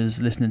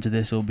listeners listening to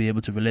this will be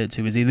able to relate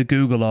to is either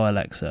Google or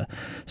Alexa.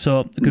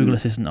 So Google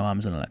Assistant or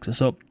Amazon Alexa.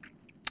 So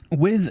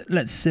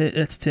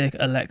let's take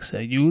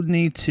Alexa. You would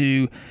need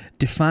to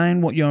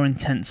define what your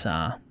intents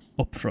are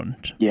up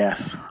front.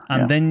 Yes.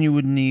 And then you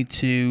would need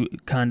to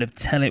kind of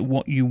tell it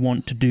what you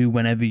want to do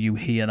whenever you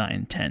hear that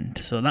intent.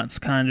 So that's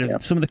kind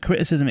of some of the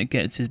criticism it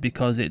gets is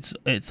because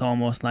it's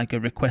almost like a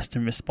request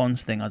and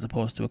response thing as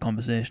opposed to a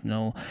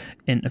conversational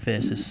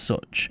interface as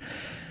such.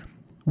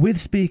 With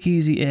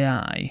Speakeasy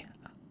AI,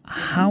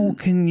 how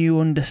can you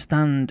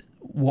understand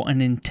what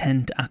an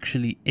intent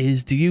actually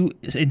is? Do you,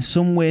 in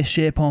some way,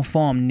 shape or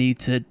form, need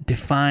to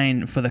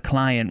define for the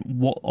client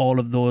what all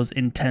of those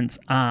intents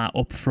are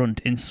up front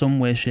in some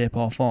way, shape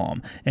or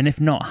form? And if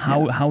not,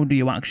 how do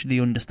you actually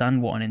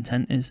understand what an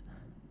intent is?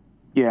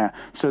 Yeah,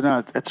 so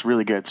no, that's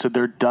really good. So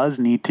there does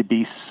need to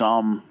be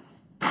some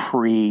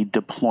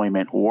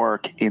pre-deployment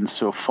work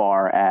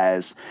insofar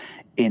as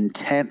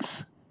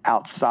intents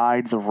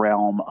outside the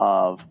realm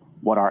of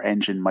what our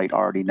engine might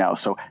already know.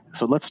 So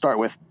let's start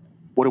with,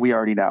 what do we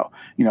already know?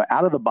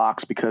 Out of the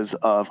box, because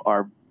of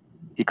our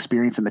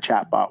experience in the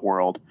chatbot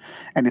world,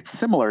 and it's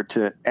similar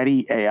to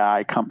any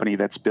AI company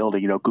that's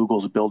building,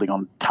 Google's building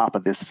on top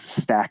of this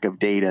stack of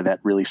data that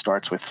really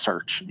starts with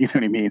search, you know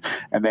what I mean?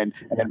 And then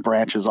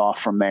branches off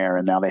from there,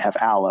 and now they have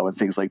Allo and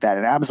things like that.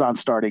 And Amazon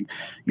starting,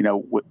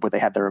 where they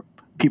had their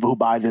people who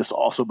buy this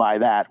also buy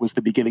that, was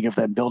the beginning of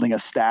them building a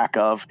stack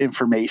of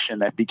information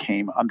that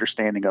became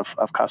understanding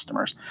of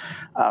customers.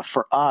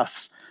 For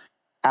us,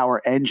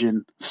 our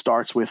engine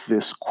starts with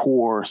this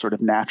core sort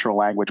of natural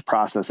language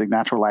processing,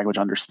 natural language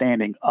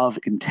understanding of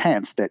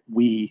intents that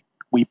we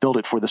build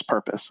it for this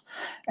purpose.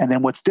 And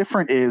then what's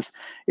different is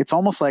it's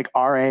almost like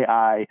our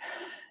AI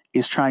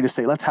is trying to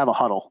say, let's have a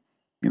huddle,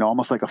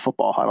 almost like a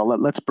football huddle.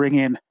 Let's bring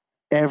in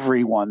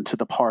everyone to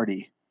the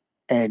party.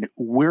 And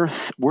we're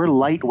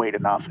lightweight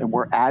enough and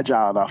we're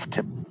agile enough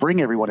to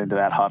bring everyone into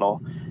that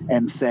huddle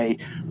and say,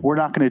 we're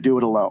not going to do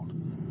it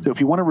alone. So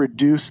if you want to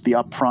reduce the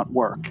upfront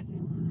work,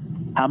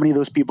 how many of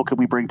those people can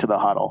we bring to the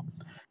huddle?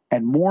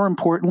 And more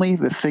importantly,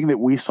 the thing that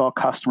we saw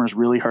customers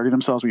really hurting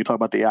themselves when you talk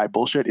about the AI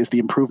bullshit is the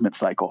improvement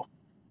cycle.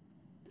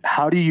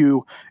 How do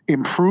you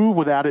improve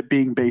without it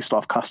being based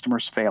off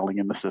customers failing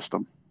in the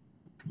system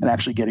and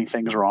actually getting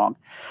things wrong?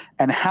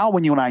 And how,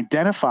 when you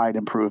identified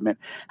improvement,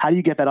 how do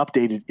you get that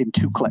updated in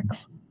 2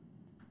 clicks?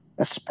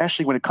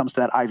 Especially when it comes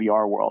to that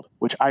IVR world,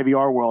 which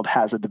IVR world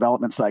has a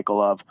development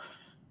cycle of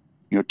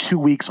 2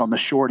 weeks on the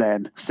short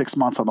end, 6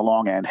 months on the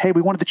long end. Hey,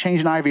 we wanted to change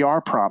an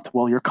IVR prompt.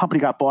 Well, your company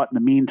got bought in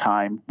the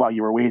meantime while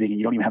you were waiting, and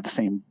you don't even have the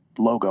same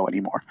logo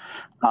anymore.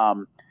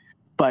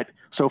 But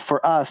so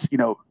for us,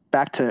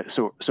 back to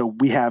so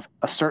we have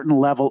a certain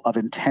level of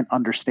intent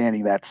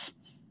understanding that's,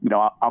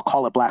 I'll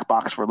call it black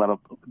box for a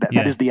little.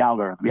 That is the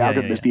algorithm. The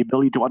algorithm is the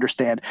ability to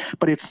understand,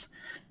 but it's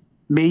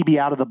maybe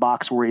out of the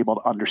box we're able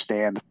to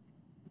understand.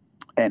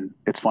 And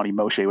it's funny,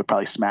 Moshe would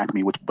probably smack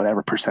me with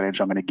whatever percentage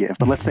I'm going to give,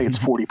 but let's say it's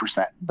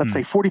 40%. Let's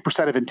say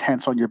 40% of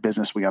intents on your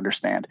business we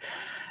understand,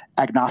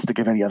 agnostic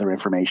of any other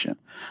information.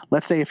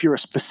 Let's say if you're a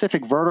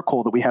specific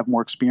vertical that we have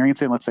more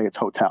experience in, let's say it's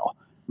hotel.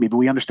 Maybe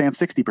we understand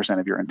 60%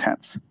 of your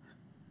intents.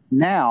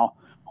 Now,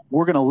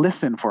 we're going to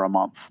listen for a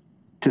month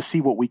to see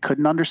what we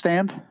couldn't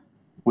understand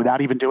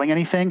without even doing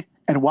anything.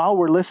 And while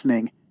we're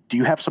listening, do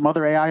you have some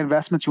other AI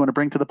investments you want to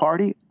bring to the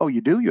party? Oh,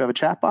 you do? You have a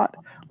chatbot?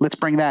 Let's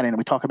bring that in. And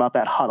we talk about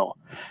that huddle.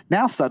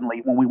 Now,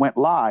 suddenly, when we went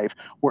live,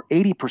 we're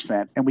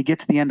 80%, and we get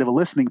to the end of a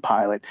listening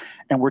pilot,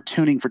 and we're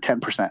tuning for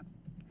 10%.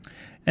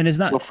 And is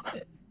that...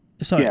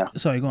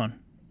 Sorry, go on.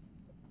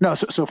 No,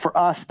 so for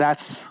us,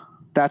 that's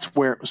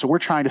where... So we're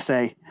trying to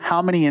say,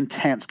 how many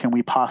intents can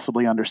we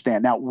possibly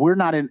understand? Now, we're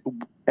not in...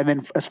 And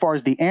then as far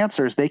as the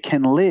answers, they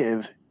can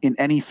live in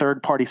any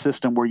third-party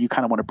system where you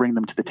kind of want to bring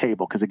them to the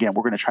table. Because again,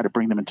 we're going to try to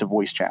bring them into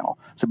voice channel.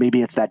 So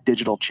maybe it's that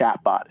digital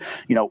chatbot.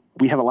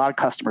 We have a lot of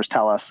customers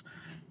tell us,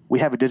 we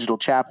have a digital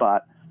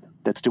chatbot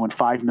that's doing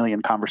 5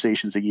 million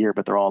conversations a year,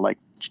 but they're all like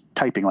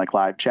typing like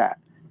live chat.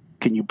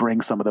 Can you bring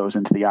some of those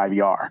into the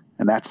IVR?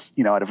 And that's,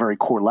 at a very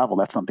core level,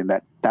 that's something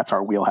that's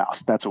our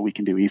wheelhouse. That's what we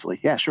can do easily.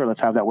 Yeah, sure.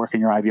 Let's have that work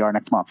in your IVR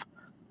next month.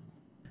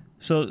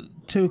 So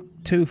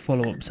two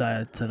follow-ups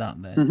to that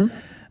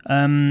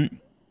then.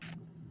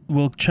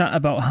 We'll chat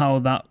about how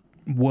that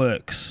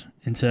works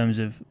in terms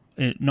of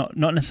not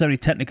necessarily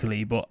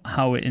technically, but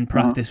how it in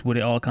practice would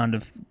it kind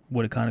of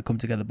come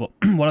together. But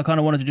what I kind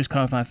of wanted to just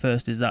clarify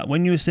first is that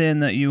when you were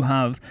saying that you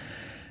have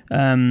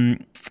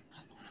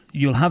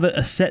you'll have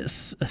a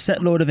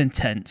set load of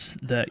intents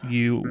that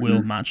you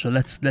will match. So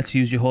let's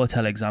use your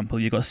hotel example.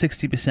 You've got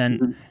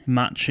 60%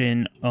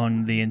 matching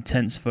on the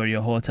intents for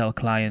your hotel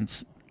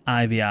clients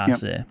IVR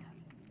say.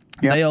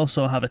 They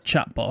also have a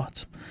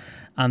chatbot.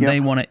 And they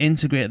want to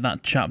integrate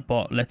that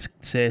chatbot. Let's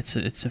say it's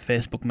a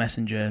Facebook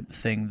Messenger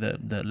thing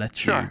that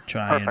lets you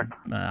try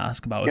and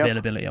ask about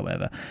availability or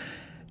whatever.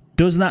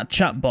 Does that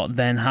chatbot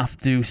then have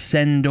to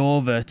send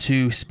over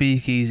to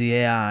Speakeasy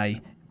AI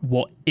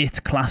what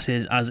it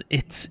classes as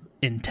its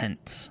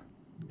intents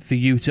for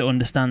you to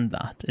understand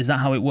that? Is that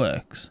how it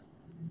works?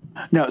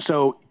 No.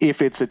 So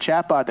if it's a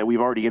chatbot that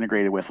we've already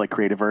integrated with, like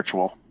Creative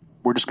Virtual,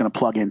 we're just going to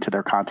plug into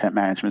their content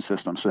management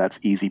system. So that's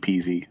easy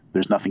peasy.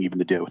 There's nothing even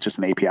to do. It's just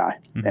an API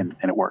and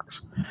it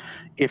works.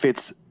 If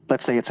it's,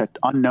 let's say it's an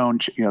unknown,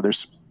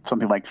 there's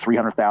something like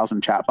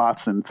 300,000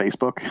 chatbots in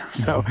Facebook.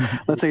 So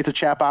let's say it's a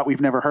chatbot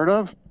we've never heard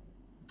of.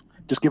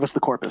 Just give us the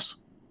corpus.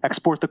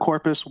 Export the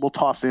corpus. We'll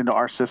toss it into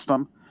our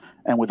system.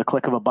 And with a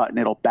click of a button,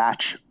 it'll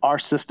batch. Our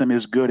system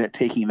is good at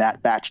taking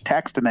that batch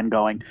text and then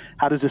going,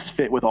 how does this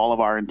fit with all of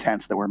our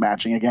intents that we're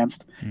matching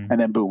against? And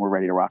then boom, we're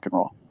ready to rock and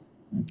roll.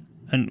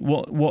 And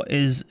what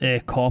is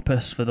a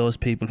corpus for those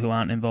people who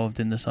aren't involved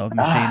in the sort of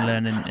machine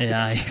learning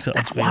AI sort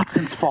of It's field?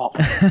 Watson's fault.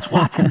 It's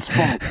Watson's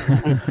fault.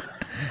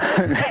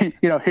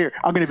 Here,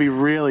 I'm going to be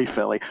really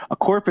Philly. A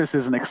corpus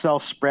is an Excel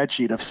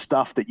spreadsheet of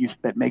stuff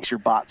that makes your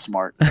bot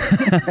smart.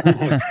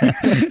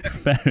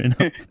 Fair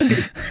enough.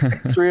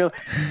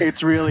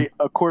 It's really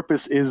a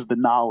corpus is the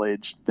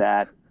knowledge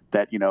that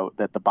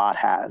the bot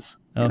has.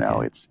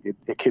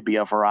 It could be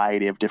a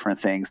variety of different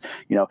things.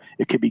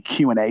 It could be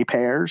Q&A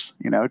pairs,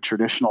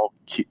 traditional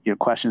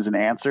questions and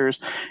answers.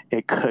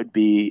 It could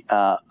be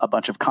a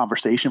bunch of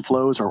conversation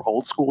flows or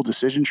old school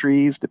decision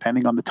trees,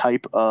 depending on the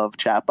type of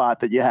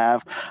chatbot that you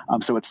have.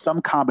 So it's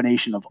some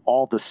combination of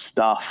all the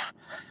stuff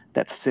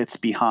that sits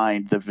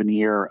behind the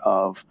veneer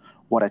of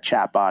what a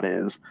chatbot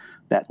is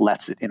that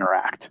lets it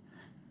interact.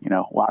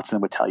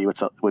 Watson would tell you,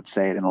 would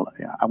say it, and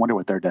I wonder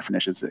what their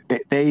definition is.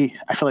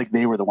 I feel like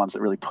they were the ones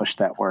that really pushed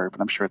that word, but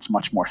I'm sure it's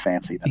much more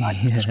fancy than I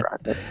just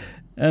described it.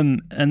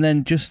 And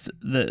then just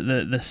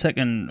the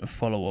second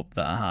follow-up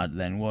that I had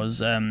then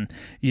was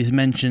you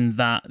mentioned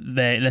that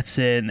let's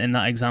say in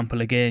that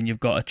example again, you've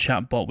got a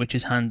chatbot which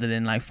is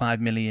handling like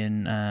 5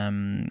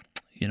 million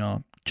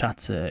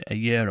chats a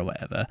year or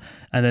whatever,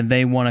 and then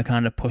they want to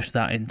kind of push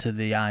that into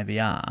the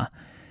IVR.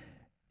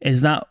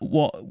 Is that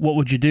what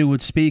would you do?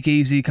 Would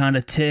Speakeasy kind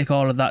of take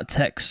all of that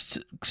text,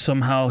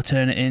 somehow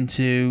turn it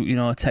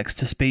into, text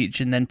to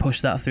speech and then push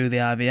that through the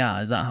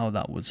IVR? Is that how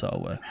that would sort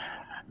of work?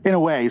 In a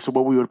way. So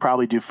what we would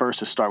probably do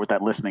first is start with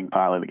that listening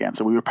pilot again.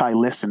 So we would probably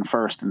listen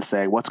first and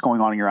say, what's going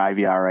on in your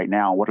IVR right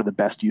now? What are the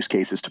best use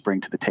cases to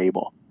bring to the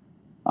table?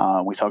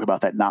 We talk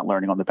about that not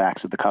learning on the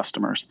backs of the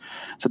customers.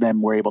 So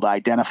then we're able to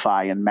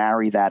identify and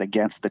marry that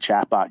against the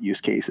chatbot use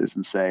cases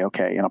and say,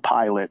 okay, in a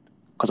pilot,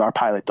 because our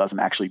pilot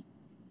doesn't actually,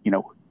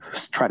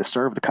 try to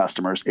serve the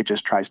customers. It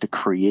just tries to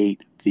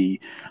create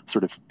the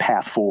sort of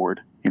path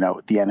forward,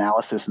 the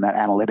analysis and that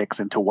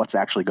analytics into what's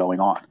actually going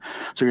on.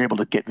 So you're able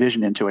to get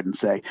vision into it and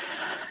say,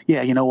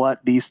 yeah, you know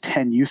what? These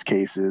 10 use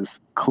cases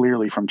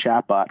clearly from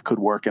chatbot could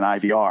work in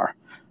IVR.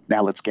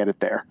 Now let's get it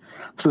there.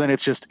 So then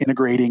it's just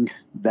integrating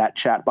that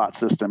chatbot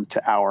system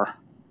to our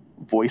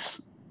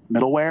voice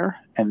middleware,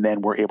 and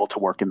then we're able to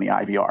work in the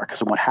IVR.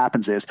 Because what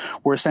happens is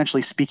we're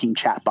essentially speaking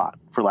chatbot,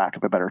 for lack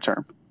of a better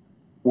term.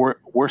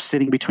 We're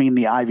sitting between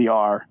the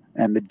IVR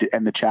and the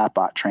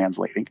chatbot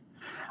translating.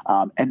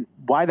 And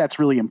why that's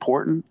really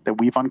important that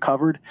we've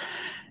uncovered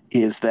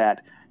is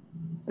that,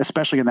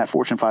 especially in that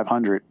Fortune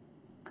 500,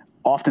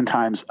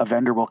 oftentimes a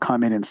vendor will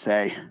come in and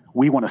say,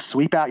 we want to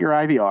sweep out your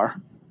IVR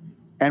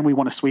and we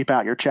want to sweep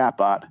out your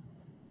chatbot.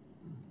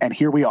 And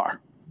here we are.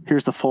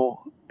 Here's the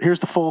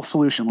full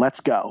solution.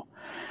 Let's go.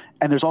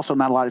 And there's also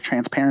not a lot of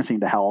transparency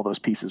into how all those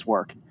pieces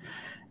work.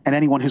 And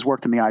anyone who's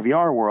worked in the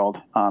IVR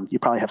world, you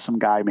probably have some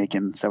guy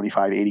making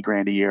 75, 80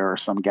 grand a year or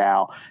some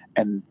gal,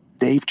 and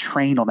they've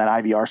trained on that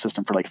IVR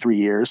system for like 3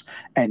 years,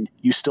 and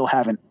you still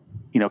haven't,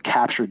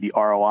 captured the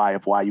ROI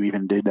of why you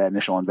even did that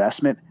initial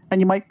investment. And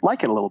you might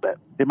like it a little bit.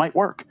 It might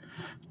work.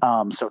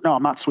 So no,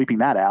 I'm not sweeping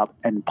that out.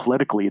 And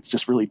politically, it's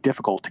just really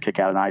difficult to kick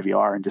out an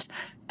IVR, and just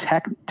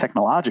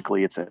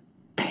technologically, it's a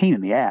pain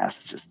in the ass.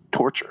 It's just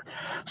torture.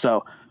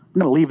 So I'm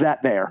going to leave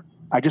that there.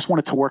 I just want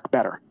it to work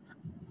better.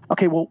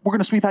 Okay, well, we're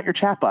going to sweep out your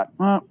chatbot.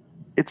 Well,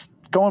 it's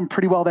going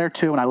pretty well there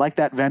too, and I like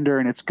that vendor,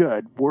 and it's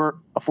good. We're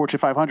a Fortune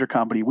 500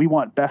 company. We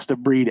want best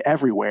of breed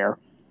everywhere.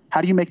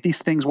 How do you make these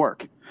things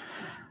work?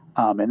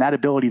 And that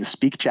ability to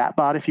speak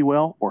chatbot, if you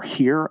will, or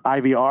hear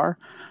IVR,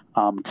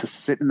 to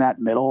sit in that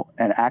middle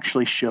and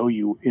actually show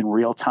you in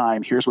real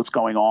time, here's what's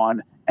going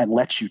on, and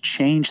let you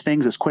change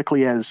things as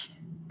quickly as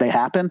they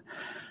happen.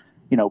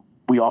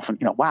 We often,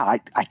 wow,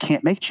 I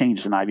can't make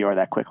changes in IVR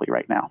that quickly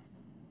right now.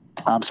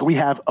 So we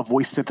have a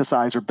voice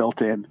synthesizer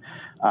built in.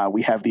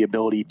 We have the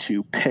ability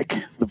to pick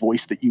the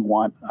voice that you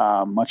want,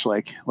 much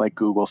like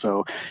Google.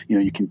 So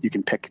you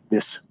can pick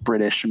this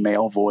British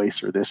male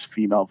voice or this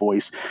female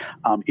voice.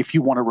 If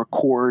you want to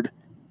record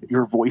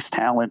your voice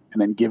talent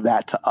and then give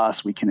that to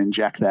us, we can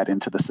inject that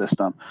into the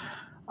system.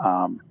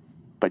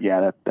 But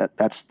yeah,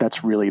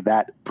 that's really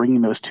that.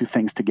 Bringing those two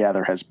things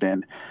together has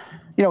been.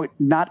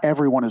 Not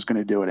everyone is going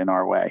to do it in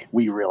our way.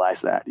 We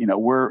realize that.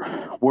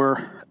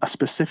 We're a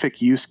specific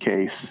use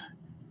case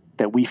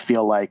that we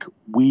feel like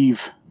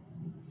we've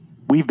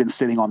been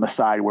sitting on the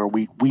side where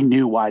we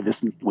knew why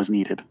this was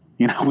needed.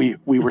 We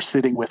were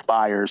sitting with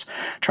buyers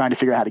trying to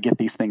figure out how to get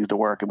these things to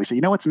work, and we say,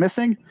 what's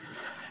missing?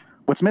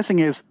 What's missing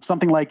is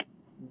something like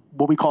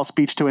what we call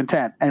speech to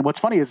intent. And what's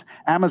funny is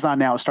Amazon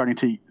now is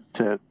starting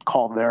to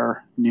call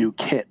their new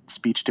kit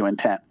speech to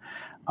intent.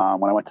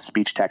 When I went to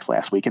Speech Text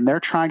last week, and they're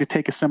trying to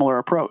take a similar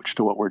approach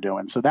to what we're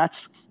doing. So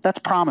that's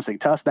promising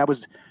to us.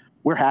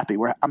 We're happy.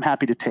 I'm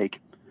happy to take,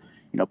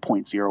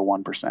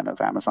 0.01%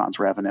 of Amazon's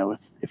revenue.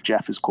 If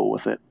Jeff is cool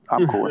with it,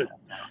 I'm cool with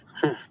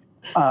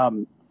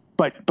it.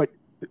 But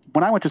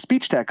when I went to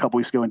Speech Tech a couple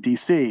weeks ago in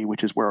DC,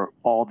 which is where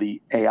all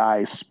the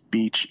AI,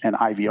 speech, and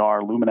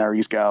IVR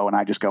luminaries go, and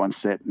I just go and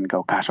sit and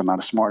go, gosh, I'm not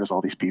as smart as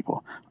all these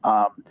people.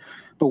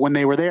 But when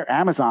they were there,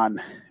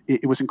 Amazon,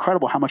 it was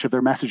incredible how much of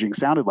their messaging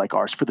sounded like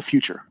ours for the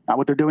future, not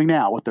what they're doing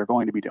now, what they're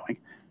going to be doing.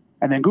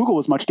 And then Google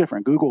was much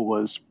different.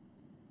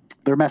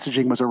 Their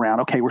messaging was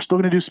around, okay, we're still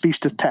going to do speech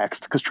to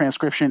text because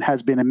transcription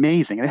has been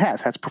amazing. And it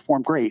has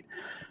performed great.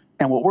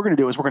 And what we're going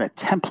to do is we're going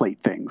to template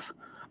things.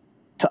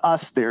 To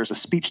us, there's a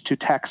speech to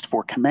text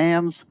for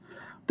commands.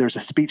 There's a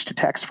speech to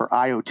text for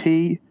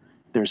IoT.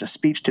 There's a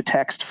speech to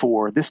text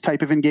for this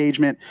type of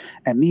engagement.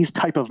 And these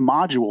type of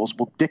modules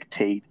will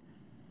dictate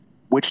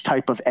which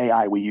type of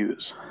AI we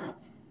use.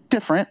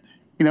 Different,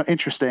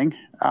 interesting.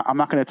 I'm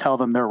not going to tell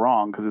them they're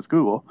wrong because it's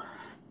Google.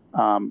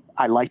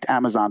 I liked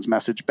Amazon's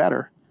message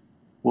better.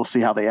 We'll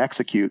see how they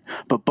execute.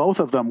 But both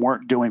of them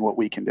weren't doing what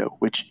we can do,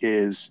 which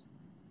is,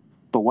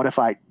 but what if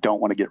I don't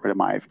want to get rid of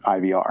my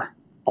IVR?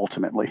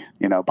 Ultimately,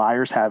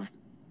 buyers have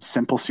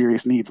simple,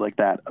 serious needs like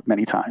that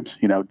many times.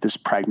 This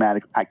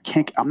pragmatic, I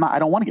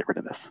don't want to get rid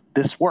of this.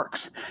 This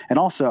works. And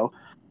also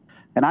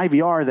an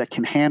IVR that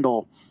can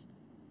handle,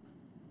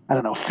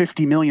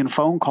 50 million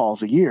phone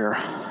calls a year.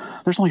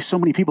 There's only so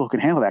many people who can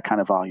handle that kind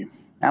of volume.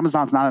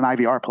 Amazon's not an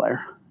IVR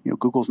player.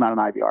 Google's not an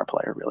IVR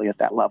player really at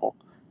that level.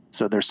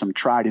 So there's some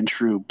tried and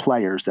true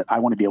players that I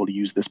want to be able to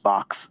use this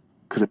box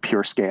because of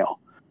pure scale.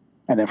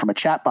 And then from a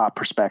chatbot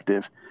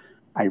perspective,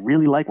 I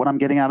really like what I'm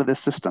getting out of this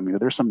system.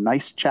 There's some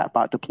nice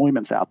chatbot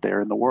deployments out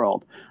there in the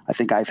world. I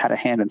think I've had a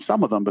hand in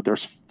some of them, but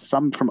there's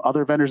some from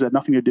other vendors that have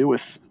nothing to do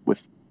with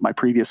my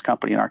previous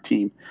company and our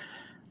team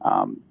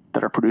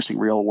that are producing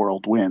real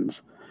world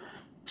wins.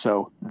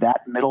 So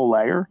that middle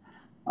layer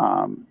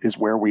is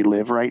where we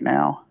live right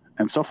now.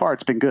 And so far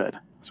it's been good.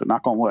 So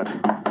knock on wood.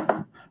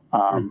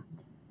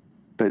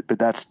 But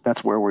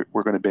that's where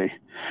we're going to be.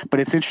 But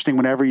it's interesting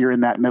whenever you're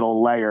in that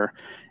middle layer,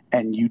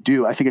 and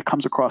I think it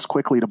comes across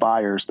quickly to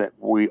buyers that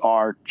we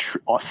are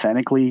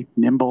authentically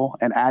nimble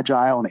and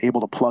agile and able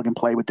to plug and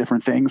play with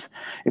different things.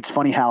 It's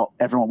funny how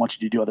everyone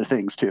wants you to do other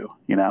things too.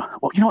 Well,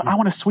 what? I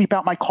want to sweep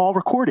out my call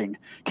recording.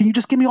 Can you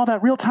just give me all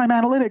that real-time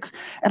analytics?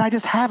 And I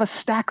just have a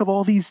stack of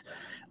all this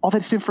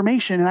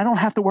information, and I don't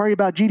have to worry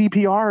about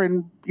GDPR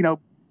and,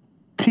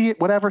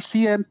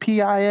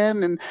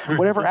 CNPIN and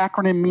whatever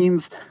acronym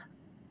means,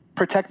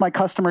 protect my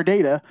customer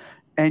data,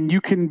 and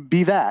you can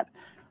be that.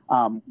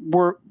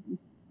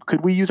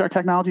 Could we use our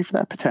technology for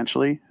that?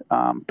 Potentially,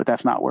 but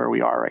that's not where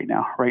we are right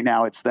now. Right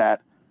now, it's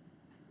that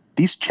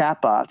these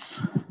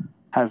chatbots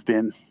have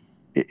been,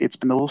 it's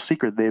been a little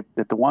secret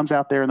that the ones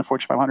out there in the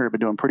Fortune 500 have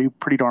been doing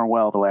pretty darn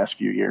well the last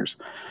few years.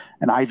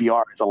 And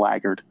IVR is a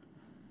laggard.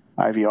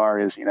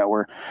 IVR is,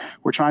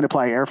 we're trying to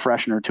apply air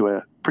freshener to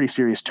a pretty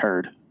serious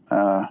turd.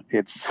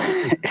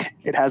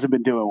 It hasn't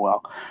been doing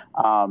well.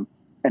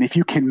 And if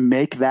you can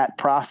make that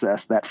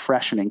process, that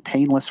freshening,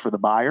 painless for the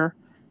buyer,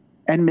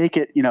 and make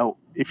it,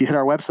 if you hit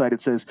our website,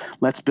 it says,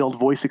 let's build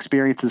voice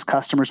experiences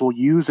customers will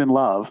use and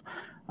love.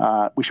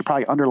 We should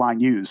probably underline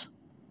use.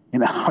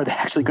 Are they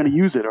actually going to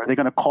use it? Or are they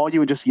going to call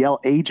you and just yell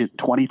agent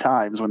 20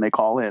 times when they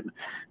call in?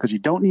 Because you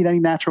don't need any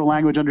natural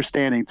language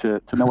understanding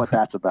to know what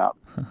that's about.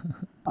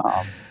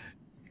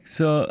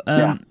 So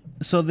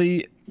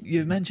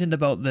you've mentioned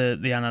about the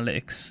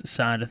analytics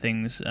side of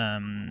things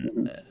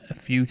a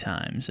few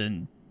times,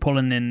 and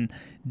pulling in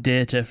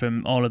data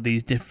from all of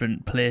these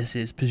different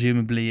places.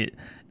 Presumably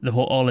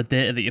all the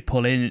data that you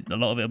pull in, a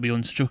lot of it will be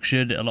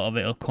unstructured, a lot of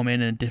it will come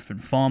in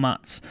different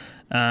formats.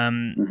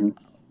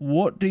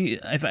 What do you,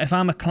 if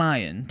I'm a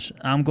client,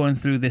 I'm going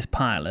through this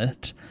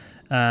pilot,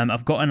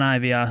 I've got an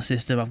IVR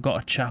system, I've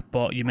got a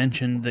chatbot. You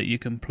mentioned that you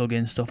can plug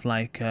in stuff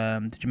like,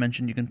 did you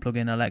mention you can plug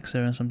in Alexa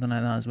and something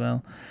like that as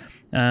well?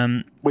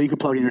 Well, you can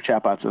plug in your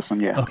chatbot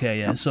system, yeah. Okay,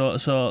 yeah. So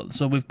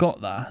we've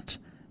got that.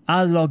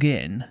 I log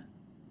in.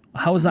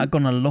 How is that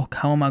going to look?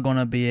 How am I going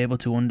to be able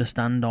to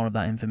understand all of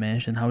that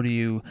information? How do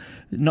you,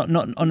 not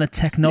on the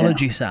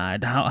technology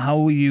side,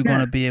 how are you going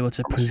to be able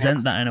to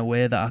present that in a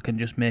way that I can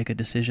just make a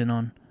decision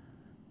on?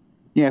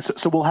 Yeah,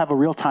 so we'll have a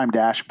real-time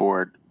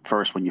dashboard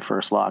first when you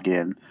first log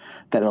in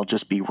that it'll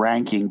just be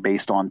ranking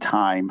based on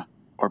time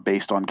or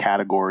based on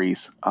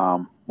categories,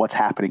 what's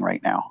happening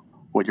right now,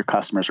 what your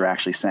customers are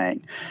actually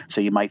saying.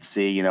 So you might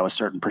see, a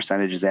certain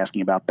percentage is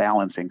asking about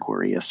balance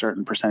inquiry, a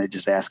certain percentage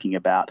is asking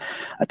about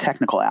a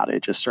technical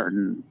outage, a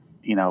certain,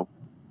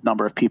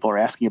 number of people are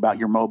asking about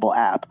your mobile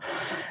app.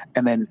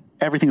 And then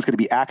everything's going to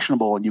be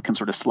actionable, and you can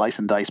sort of slice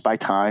and dice by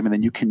time, and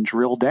then you can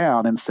drill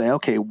down and say,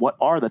 okay, what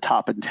are the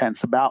top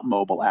intents about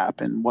mobile app,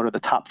 and what are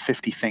the top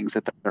 50 things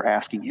that they're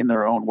asking in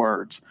their own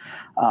words?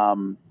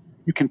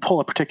 You can pull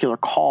a particular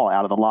call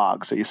out of the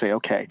log. So you say,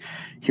 okay,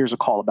 here's a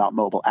call about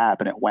mobile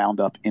app, and it wound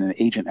up in an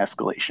agent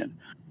escalation.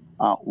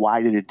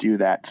 Why did it do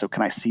that? So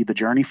can I see the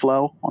journey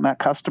flow on that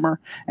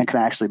customer, and can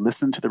I actually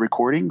listen to the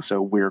recording?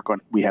 So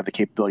we have the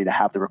capability to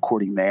have the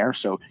recording there.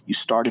 So you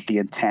start at the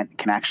intent,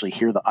 can actually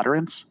hear the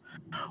utterance.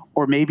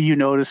 Or maybe you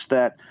notice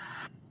that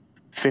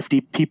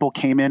 50 people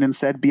came in and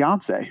said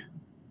Beyonce,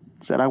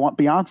 said, I want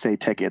Beyonce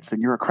tickets,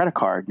 and you're a credit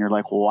card. And you're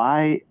like, well,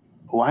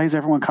 why is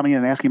everyone coming in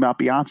and asking about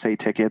Beyonce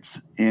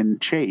tickets in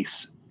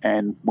Chase?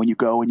 And when you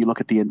go and you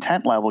look at the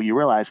intent level, you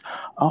realize,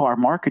 oh, our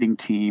marketing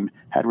team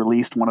had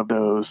released one of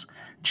those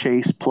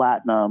Chase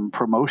Platinum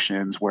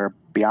promotions where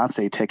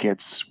Beyonce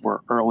tickets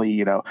were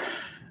early,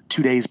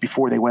 2 days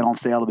before they went on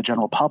sale to the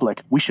general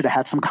public. We should have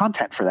had some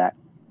content for that.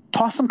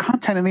 Toss some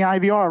content in the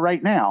IVR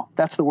right now.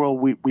 That's the world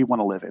we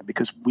want to live in,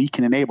 because we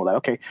can enable that.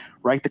 Okay,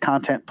 write the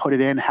content, put it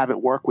in, have it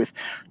work with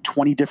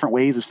 20 different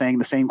ways of saying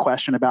the same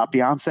question about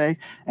Beyonce,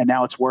 and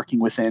now it's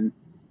working within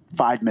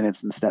 5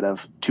 minutes instead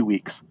of 2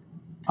 weeks.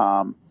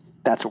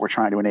 That's what we're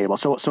trying to enable.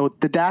 So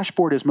the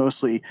dashboard is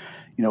mostly,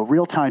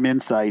 real-time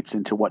insights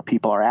into what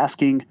people are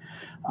asking,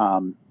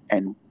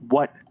 and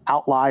what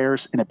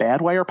outliers in a bad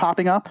way are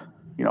popping up,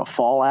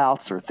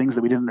 fallouts or things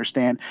that we didn't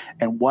understand,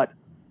 and what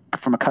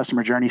from a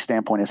customer journey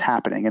standpoint is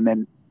happening. And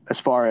then as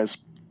far as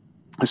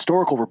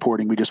historical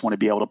reporting, we just want to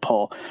be able to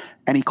pull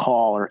any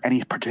call or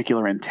any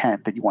particular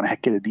intent that you want to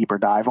get a deeper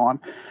dive on.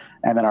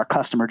 And then our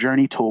customer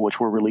journey tool, which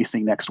we're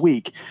releasing next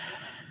week.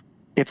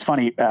 It's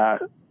funny,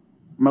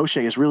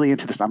 Moshe is really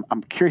into this.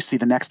 I'm curious to see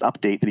the next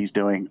update that he's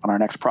doing on our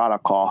next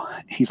product call.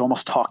 He's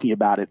almost talking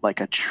about it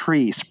like a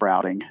tree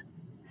sprouting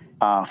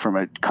from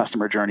a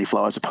customer journey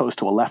flow, as opposed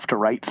to a left to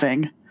right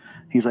thing.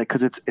 He's like,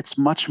 because it's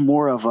much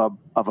more of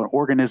an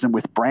organism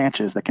with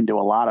branches that can do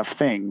a lot of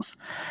things.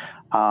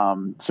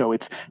 So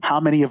it's how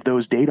many of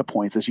those data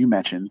points, as you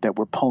mentioned, that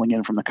we're pulling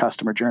in from the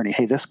customer journey.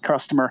 Hey, this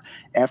customer,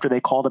 after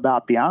they called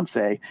about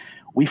Beyonce,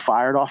 we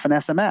fired off an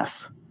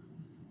SMS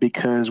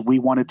because we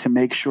wanted to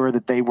make sure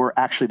that they were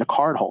actually the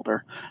card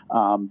holder.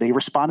 They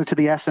responded to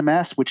the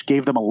SMS, which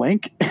gave them a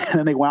link, and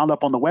then they wound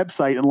up on the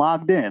website and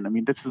logged in. I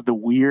mean, this is the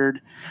weird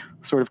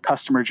sort of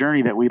customer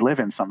journey that we live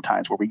in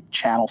sometimes, where we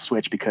channel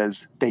switch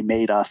because they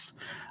made us,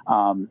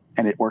 and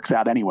it works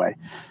out anyway.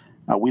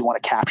 We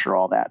want to capture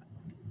all that.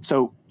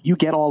 So you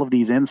get all of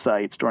these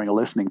insights during a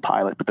listening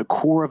pilot, but the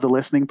core of the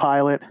listening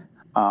pilot,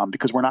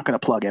 because we're not going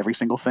to plug every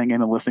single thing in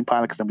a listening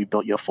pilot, because then we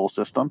built you a full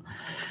system.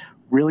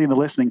 Really, in the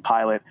listening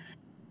pilot,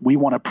 we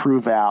want to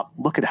prove out,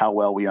 look at how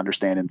well we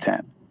understand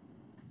intent,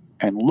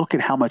 and look at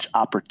how much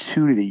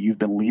opportunity you've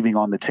been leaving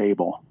on the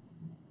table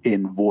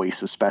in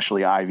voice,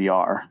 especially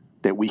IVR,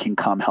 that we can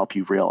come help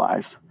you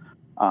realize.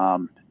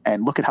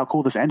 And look at how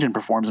cool this engine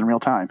performs in real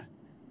time,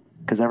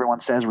 because everyone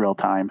says real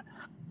time,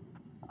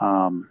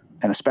 and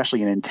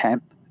especially in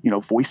intent,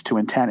 voice to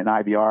intent in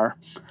IVR,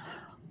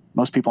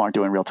 most people aren't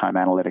doing real time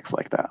analytics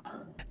like that.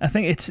 I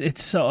think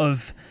it's sort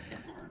of,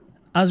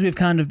 as we've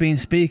kind of been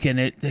speaking,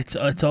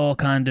 it's all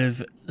kind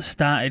of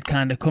started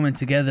kind of coming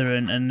together,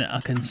 and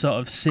I can sort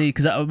of see,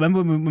 because I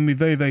remember when we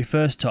very, very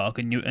first talked,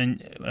 and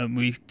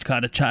we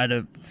kind of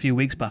chatted a few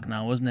weeks back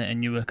now, wasn't it?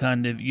 And you were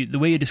kind of, the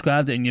way you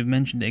described it, and you've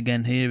mentioned it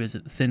again here, is a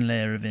thin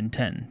layer of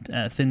intent,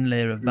 thin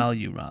layer of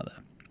value rather.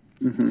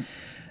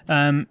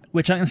 Mm-hmm.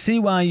 Which I can see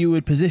why you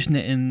would position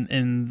it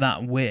in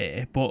that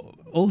way, but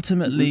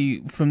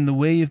ultimately, from the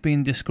way you've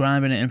been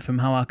describing it and from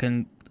how I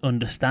can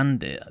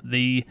understand it,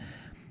 the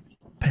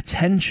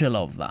potential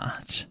of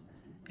that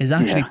is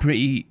actually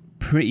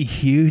pretty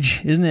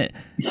huge, isn't it?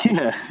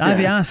 Yeah.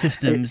 IVR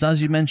systems,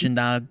 as you mentioned,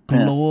 are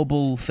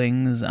global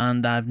things,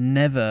 and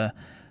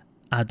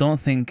I don't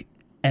think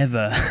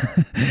ever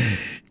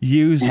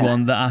used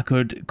one that I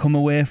could come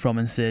away from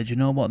and say, do you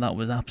know what, that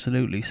was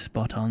absolutely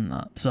spot on.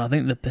 That. So I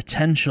think the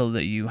potential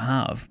that you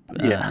have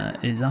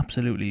is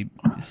absolutely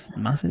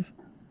massive.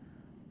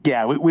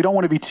 Yeah, we don't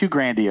want to be too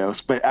grandiose,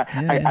 but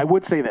I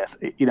would say this,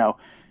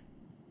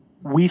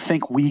 we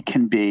think we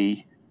can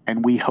be,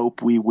 and we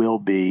hope we will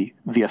be,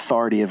 the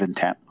authority of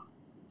intent.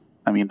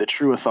 I mean, the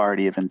true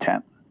authority of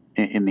intent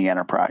in the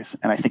enterprise.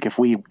 And I think if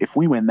we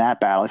win that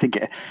battle, I think,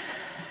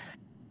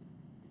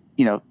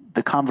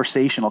 the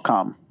conversation will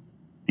come,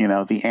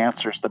 the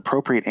answers, the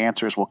appropriate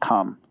answers will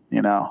come,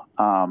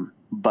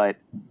 but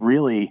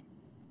really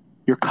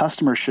your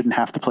customers shouldn't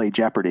have to play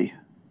Jeopardy,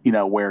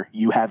 where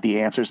you have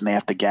the answers and they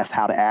have to guess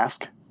how to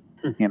ask,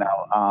 in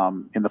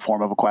the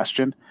form of a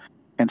question.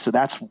 And so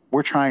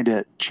we're trying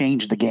to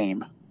change the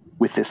game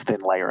with this thin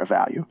layer of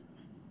value,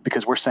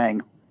 because we're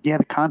saying, the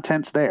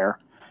content's there,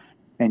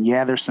 and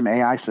there's some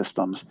AI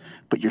systems,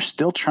 but you're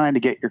still trying to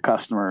get your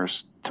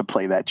customers to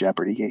play that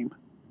Jeopardy game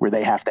where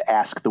they have to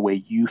ask the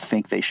way you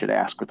think they should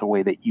ask, or the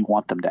way that you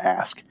want them to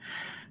ask.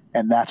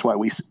 And that's why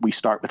we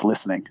start with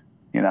listening.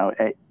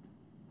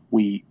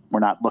 We're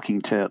not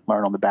looking to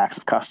learn on the backs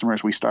of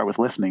customers. We start with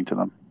listening to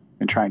them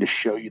and trying to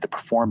show you the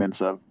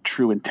performance of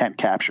true intent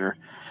capture.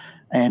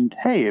 And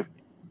hey,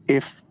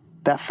 if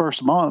that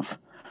first month,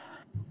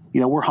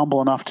 we're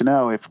humble enough to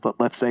know if,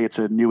 let's say, it's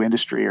a new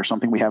industry or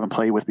something we haven't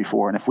played with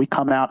before, and if we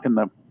come out in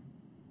the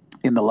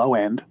low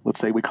end,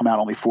 let's say we come out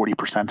only 40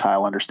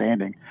 percentile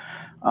understanding,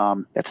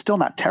 that's still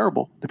not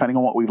terrible, depending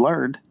on what we've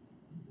learned.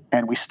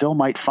 And we still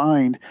might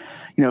find,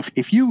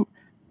 if you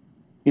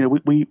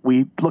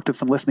we looked at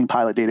some listening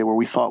pilot data where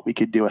we thought we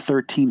could do a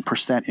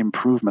 13%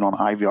 improvement on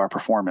IVR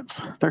performance.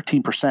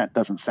 13%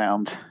 doesn't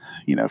sound,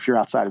 if you're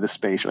outside of this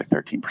space, you're like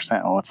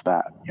 13%. Oh, what's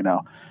that?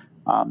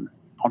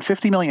 On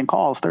 50 million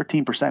calls,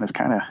 13% is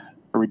kind of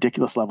a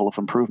ridiculous level of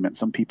improvement.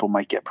 Some people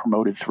might get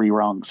promoted 3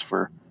 rungs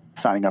for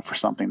signing up for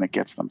something that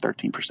gets them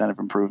 13% of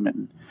improvement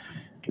and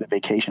get a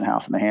vacation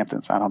house in the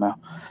Hamptons. I don't know.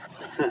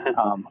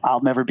 I'll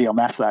never be on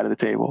that side of the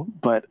table,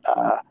 but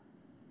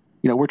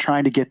we're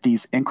trying to get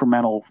these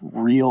incremental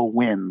real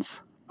wins.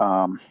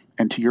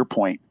 And to your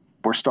point,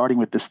 we're starting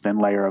with this thin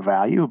layer of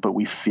value, but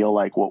we feel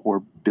like what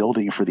we're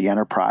building for the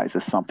enterprise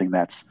is something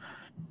that's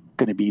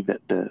going to be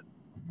the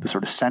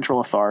sort of central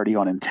authority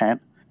on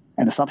intent,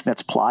 and it's something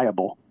that's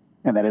pliable,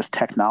 and that as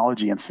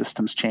technology and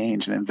systems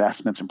change and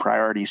investments and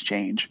priorities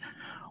change,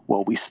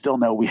 well, we still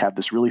know we have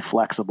this really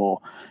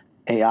flexible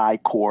AI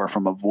core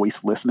from a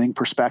voice listening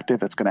perspective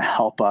that's going to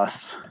help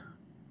us,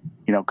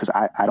 because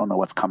I don't know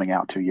what's coming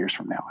out 2 years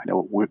from now. I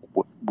know what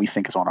we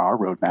think is on our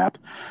roadmap,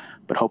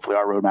 but hopefully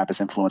our roadmap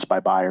is influenced by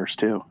buyers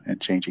too and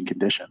changing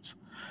conditions.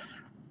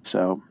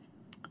 So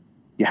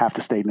you have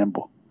to stay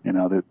nimble.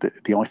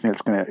 The only thing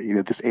that's going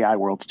to, this AI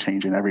world's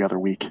changing every other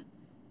week.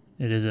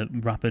 It is a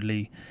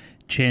rapidly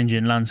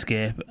changing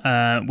landscape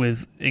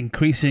with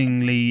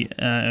increasing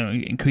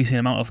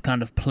amount of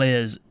kind of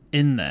players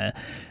in there.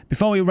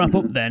 Before we wrap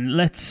up, then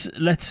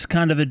let's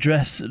kind of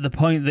address the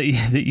point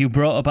that you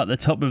brought up at the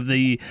top of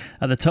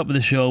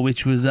the show,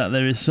 which was that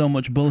there is so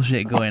much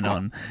bullshit going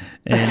on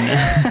in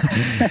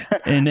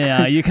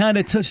AI. You kind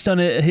of touched on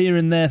it here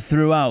and there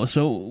throughout.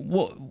 So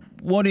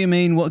what do you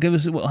mean? How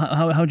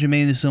do you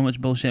mean there's so much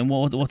bullshit? And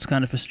what's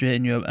kind of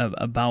frustrating you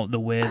about the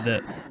way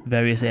that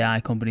various AI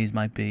companies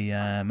might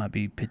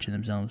be pitching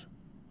themselves?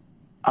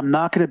 I'm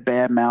not going to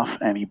badmouth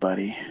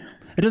anybody.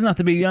 It doesn't have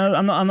to be.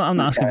 I'm not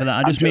asking for that.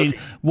 I just mean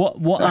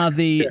what are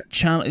the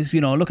challenges?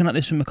 Looking at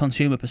this from a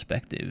consumer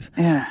perspective.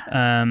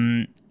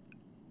 Yeah.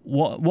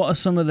 What are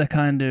some of the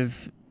kind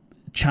of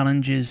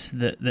challenges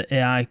that the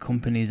AI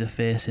companies are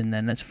facing?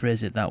 Then let's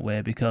phrase it that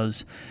way,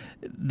 because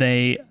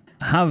they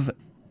have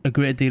a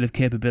great deal of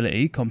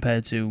capability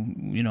compared to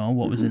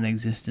what was in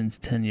existence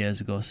 10 years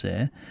ago,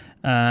 say.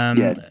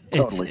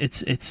 Totally.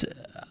 It's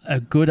a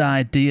good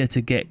idea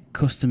to get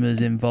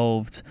customers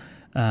involved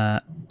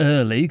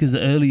early, because the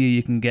earlier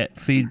you can get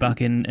feedback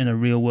in a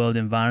real world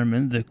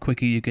environment, the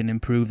quicker you can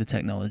improve the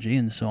technology,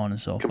 and so on and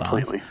so forth.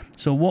 Completely.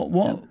 So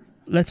what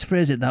let's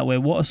phrase it that way,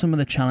 what are some of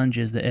the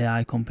challenges that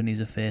AI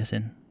companies are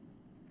facing?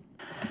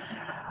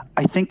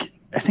 I think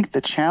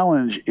the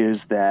challenge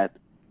is that,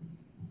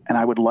 and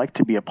I would like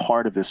to be a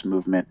part of this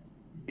movement,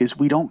 is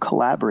we don't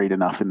collaborate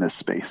enough in this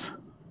space.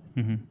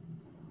 Mm-hmm.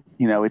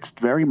 It's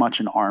very much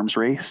an arms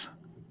race,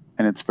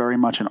 and it's very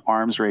much an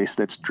arms race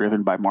that's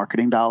driven by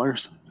marketing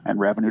dollars and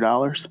revenue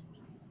dollars.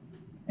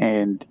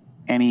 And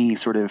any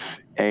sort of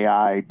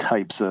AI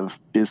types of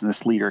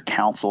business leader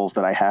councils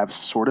that I have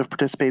sort of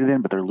participated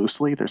in, but they're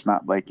loosely. There's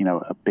not like,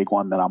 a big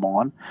one that I'm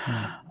on.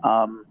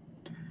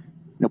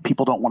 Mm-hmm.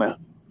 People don't want to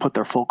put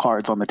their full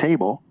cards on the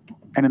table.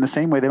 And in the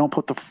same way, they don't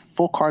put the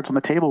full cards on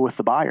the table with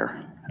the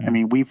buyer. Mm-hmm. I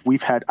mean,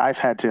 I've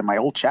had to, in my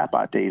old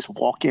chatbot days,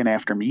 walk in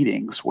after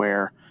meetings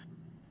where,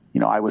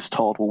 I was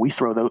told, well, we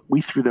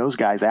threw those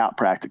guys out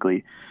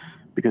practically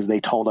because they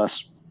told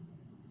us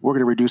we're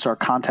going to reduce our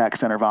contact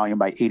center volume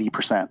by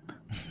 80%.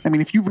 I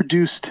mean, I'm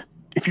just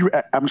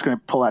going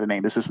to pull out a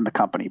name. This isn't the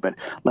company, but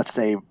let's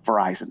say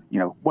Verizon,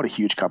 what a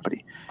huge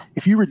company.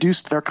 If you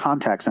reduced their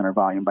contact center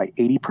volume by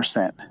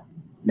 80%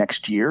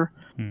 next year,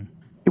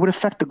 it would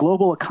affect the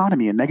global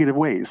economy in negative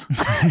ways.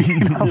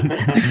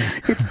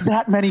 It's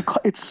that many.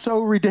 It's so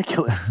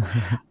ridiculous.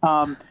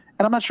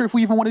 And I'm not sure if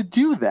we even want to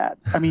do that.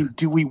 I mean,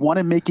 do we want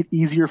to make it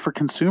easier for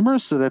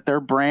consumers so that their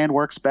brand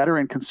works better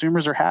and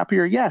consumers are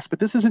happier? Yes, but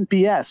this isn't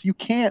BS. You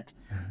can't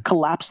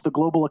collapse the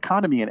global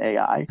economy in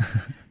AI.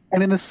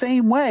 And in the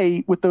same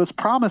way, with those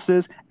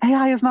promises,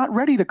 AI is not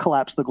ready to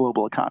collapse the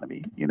global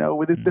economy.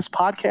 This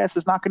podcast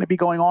is not going to be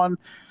going on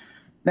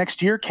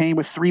next year. Came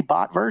with 3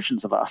 bot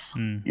versions of us,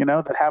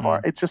 that have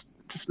it's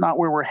just not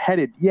where we're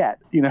headed yet.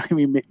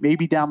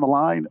 Maybe down the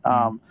line.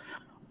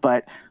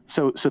 But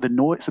so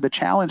the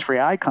challenge for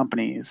AI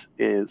companies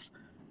is,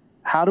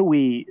 how do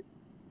we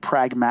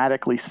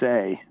pragmatically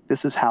say,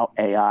 this is how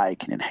AI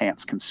can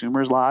enhance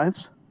consumers'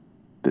 lives.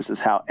 This is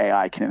how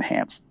AI can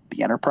enhance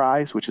the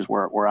enterprise, which is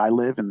where I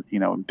live in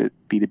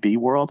B2B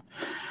world.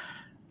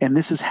 And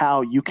this is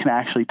how you can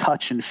actually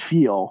touch and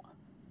feel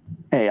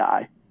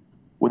AI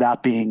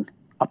without being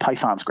a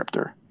Python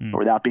scripter or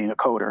without being a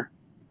coder.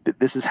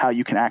 This is how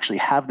you can actually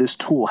have this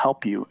tool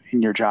help you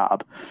in your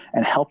job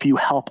and help you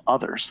help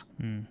others.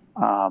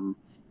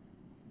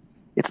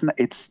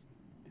 It's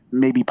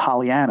maybe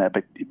Pollyanna,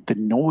 but the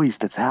noise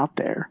that's out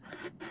there,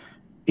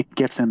 it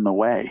gets in the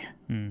way.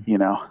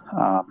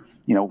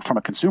 From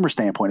a consumer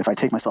standpoint, if I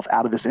take myself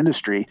out of this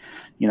industry,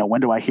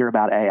 when do I hear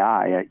about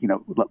AI?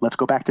 Let's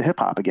go back to hip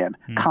hop again.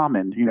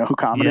 Common, who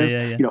Common is?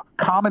 Yeah.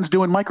 Common's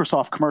doing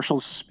Microsoft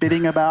commercials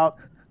spitting about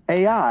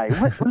AI.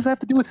 What does that have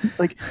to do with,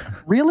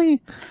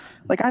 really?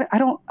 I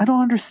don't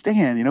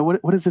understand.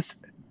 What is this?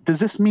 does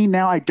this mean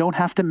now I don't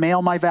have to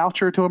mail my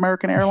voucher to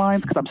American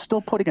Airlines because I'm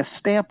still putting a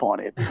stamp on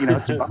it? I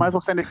might as well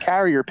send it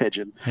carrier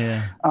pigeon.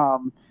 Yeah.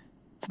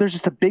 So there's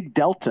just a big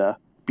delta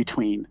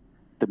between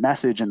the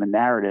message and the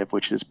narrative,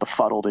 which is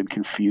befuddled and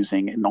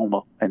confusing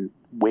and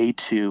way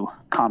too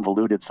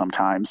convoluted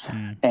sometimes.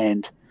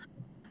 And,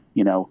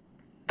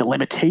 the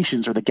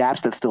limitations or the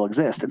gaps that still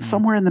exist. And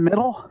somewhere in the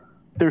middle,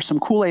 there's some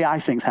cool AI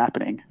things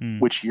happening,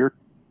 which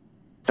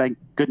thank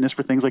goodness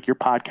for things like your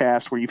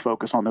podcast where you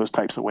focus on those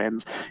types of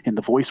wins in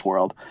the voice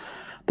world.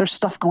 There's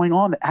stuff going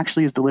on that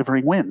actually is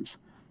delivering wins,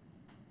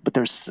 but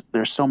there's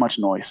so much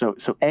noise. So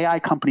AI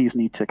companies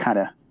need to kind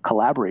of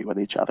collaborate with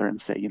each other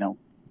and say,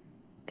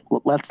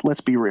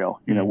 let's be real.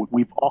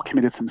 We've all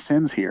committed some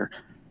sins here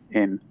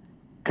in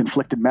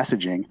conflicted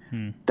messaging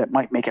that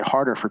might make it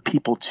harder for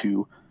people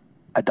to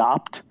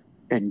adopt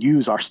and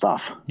use our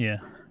stuff. Yeah.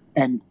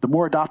 And the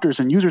more adopters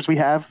and users we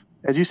have,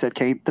 as you said,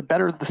 Kate, the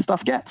better the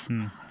stuff gets.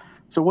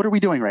 So what are we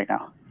doing right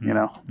now?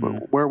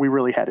 Where are we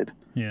really headed?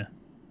 Yeah.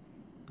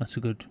 That's a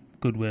good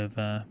way of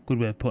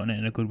putting it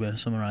and a good way of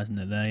summarizing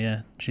it there.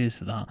 Yeah. Cheers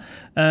for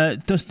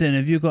that. Dustin,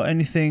 have you got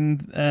anything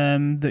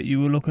that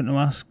you were looking to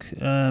ask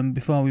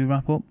before we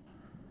wrap up?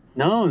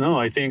 No.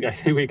 I think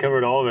we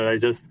covered all of it. I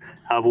just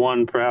have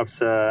one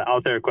perhaps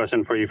out there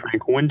question for you,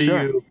 Frank.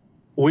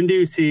 When do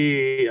you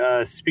see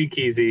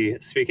Speakeasy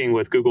speaking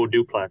with Google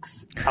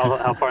Duplex?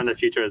 How far in the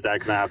future is that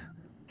going to happen?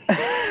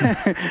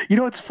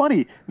 It's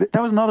funny.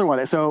 That was another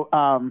one. So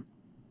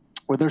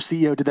where their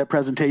CEO did that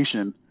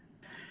presentation,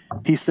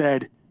 he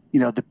said,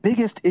 the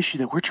biggest issue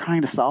that we're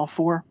trying to solve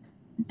for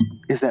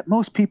is that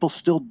most people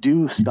still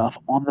do stuff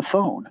on the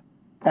phone.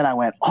 And I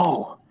went,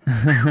 oh,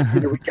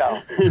 here we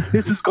go.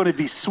 This is going to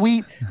be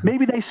sweet.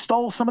 Maybe they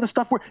stole some of the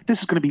stuff. This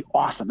is going to be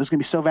awesome. This is going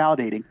to be so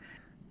validating.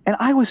 And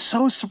I was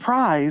so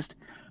surprised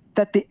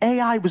that the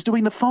AI was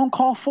doing the phone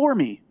call for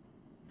me,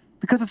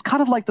 because it's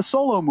kind of like the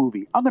Solo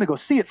movie. I'm going to go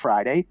see it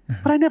Friday,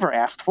 but I never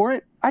asked for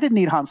it. I didn't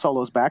need Han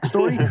Solo's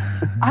backstory.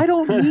 I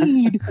don't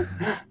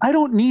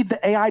need the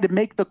AI to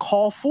make the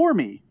call for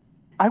me.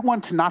 I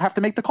want to not have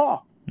to make the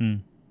call,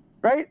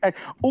 right?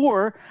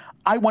 Or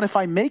I want, if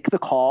I make the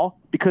call,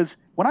 because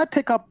when I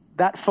pick up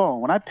that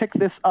phone, when I pick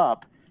this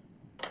up,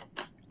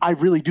 I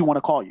really do want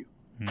to call you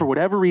for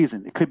whatever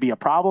reason. It could be a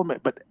problem,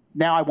 but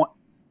now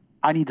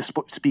I need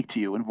to speak to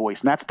you in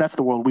voice. And that's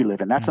the world we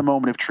live in. That's a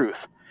moment of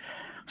truth.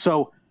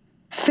 So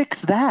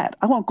fix that.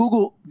 I want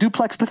Google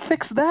Duplex to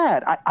fix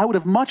that. I would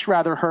have much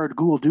rather heard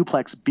Google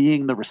Duplex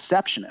being the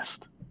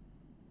receptionist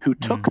who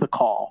took the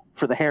call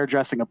for the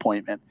hairdressing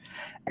appointment.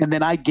 And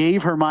then I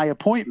gave her my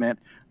appointment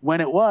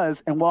when it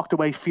was and walked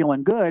away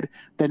feeling good,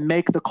 than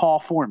make the call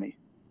for me.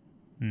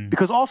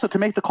 Because also, to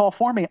make the call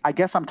for me, I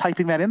guess I'm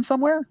typing that in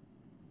somewhere.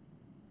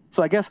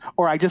 So I guess,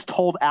 or I just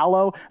told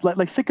Allo,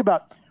 like think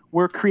about,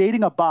 we're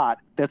creating a bot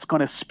that's going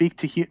to speak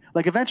to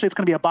like eventually it's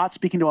going to be a bot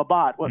speaking to a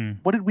bot.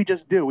 What did we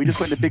just do? We just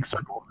went in a big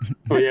circle.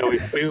 Oh yeah,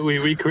 we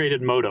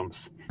recreated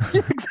modems.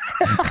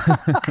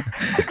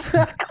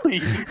 Exactly.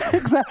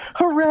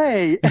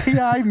 Hooray!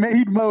 AI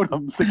made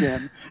modems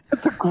again.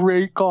 That's a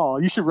great call.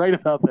 You should write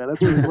about that.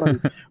 That's really funny.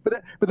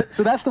 But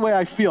so that's the way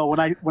I feel when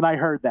I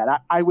heard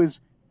that. I was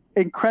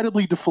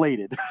incredibly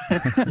deflated.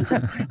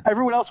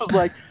 Everyone else was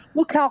like,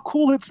 "Look how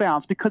cool it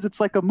sounds," because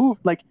it's like a move,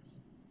 like.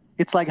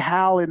 It's like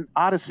HAL in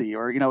Odyssey,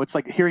 or, it's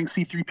like hearing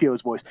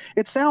C-3PO's voice.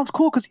 It sounds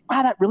cool because,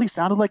 wow, that really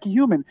sounded like a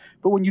human.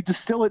 But when you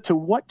distill it to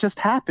what just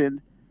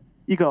happened,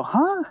 you go,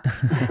 huh?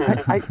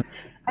 I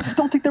just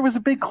don't think there was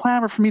a big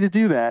clamor for me to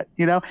do that,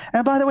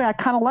 And by the way, I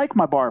kind of like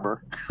my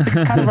barber.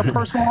 It's kind of a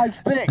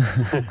personalized thing.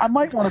 I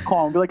might want to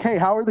call and be like, hey,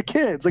 how are the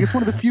kids? Like, it's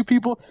one of the few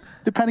people,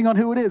 depending on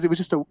who it is. It was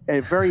just a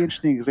very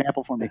interesting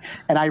example for me.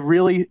 And I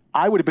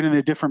would have been in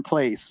a different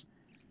place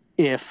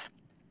if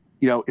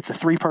it's a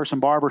 3-person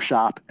barber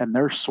shop and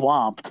they're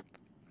swamped,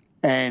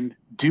 and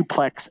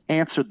Duplex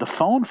answered the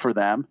phone for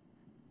them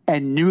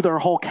and knew their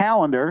whole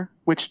calendar,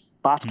 which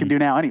bots can do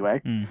now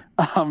anyway.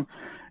 Maybe I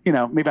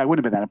wouldn't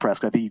have been that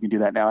impressed. I think you can do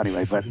that now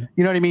anyway, but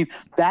you know what I mean?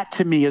 That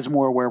to me is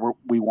more where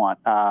we want.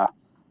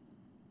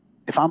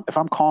 If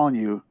I'm calling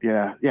you,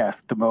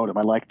 the modem.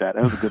 I like that.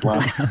 That was a good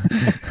line.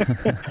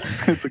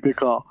 It's a good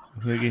call.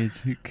 Very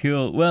good.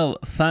 Cool. Well,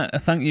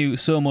 thank you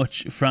so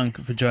much, Frank,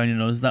 for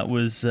joining us. That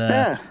was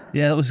that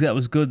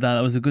was good. That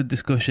was a good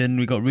discussion.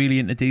 We got really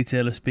into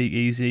detail of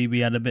Speakeasy.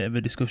 We had a bit of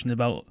a discussion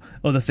about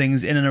other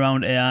things in and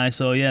around AI.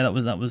 So that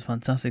was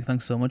fantastic.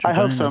 Thanks so much. I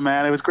hope so,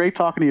 man. It was great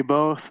talking to you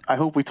both. I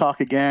hope we talk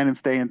again and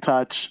stay in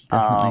touch.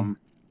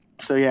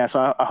 Definitely.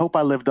 So I hope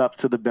I lived up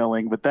to the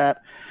billing. But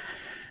that.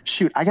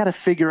 Shoot, I got to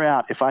figure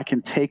out if I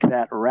can take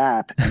that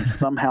rap and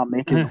somehow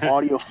make an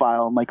audio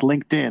file on like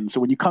LinkedIn. So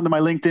when you come to my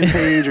LinkedIn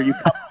page, or you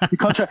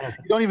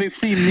don't even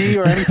see me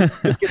or anything.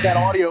 Just get that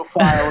audio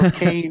file of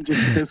Kane,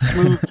 just the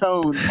smooth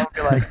tones. I'll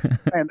be like,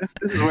 man, this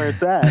is where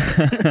it's at.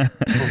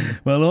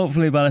 Well,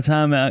 hopefully by the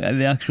time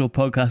the actual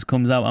podcast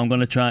comes out, I'm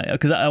going to try,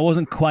 because I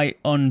wasn't quite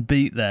on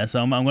beat there, so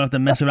I'm going to have to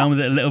mess around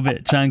with it a little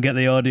bit, try and get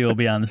the audio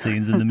behind the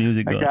scenes and the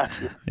music going. I got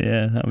you.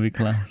 Yeah, that would be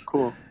class.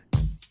 Cool.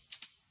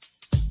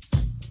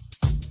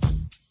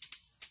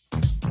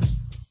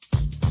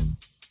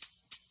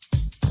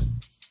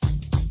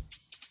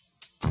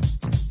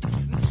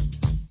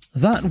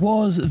 That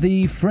was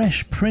the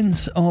Fresh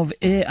Prince of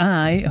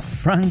AI,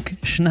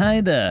 Frank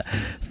Schneider.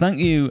 Thank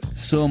you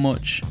so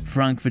much,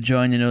 Frank, for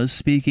joining us.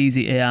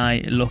 Speakeasy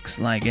AI looks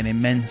like an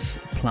immense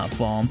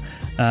platform.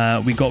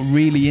 We got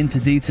really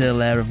into detail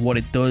there of what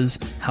it does,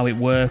 how it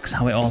works,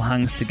 how it all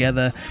hangs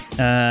together,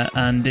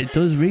 and it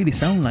does really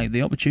sound like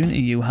the opportunity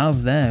you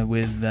have there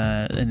with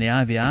in the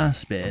IVR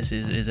space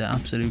is an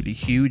absolutely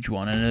huge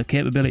one, and the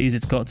capabilities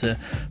it's got to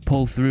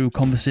pull through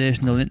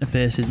conversational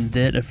interfaces and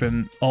data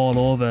from all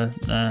over,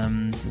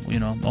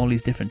 all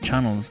these different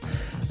channels,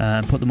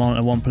 put them all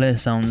into one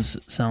place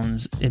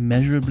sounds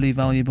immeasurably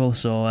valuable.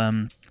 So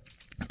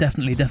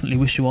definitely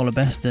wish you all the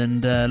best,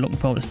 and looking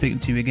forward to speaking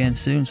to you again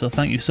soon. So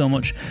thank you so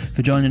much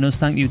for joining us.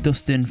 Thank you,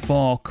 Dustin,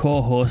 for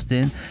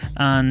co-hosting,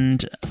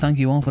 and thank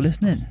you all for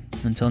listening.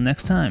 Until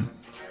next time,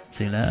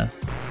 see you later.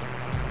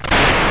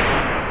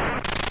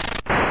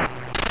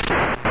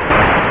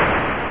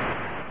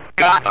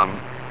 Got 'em.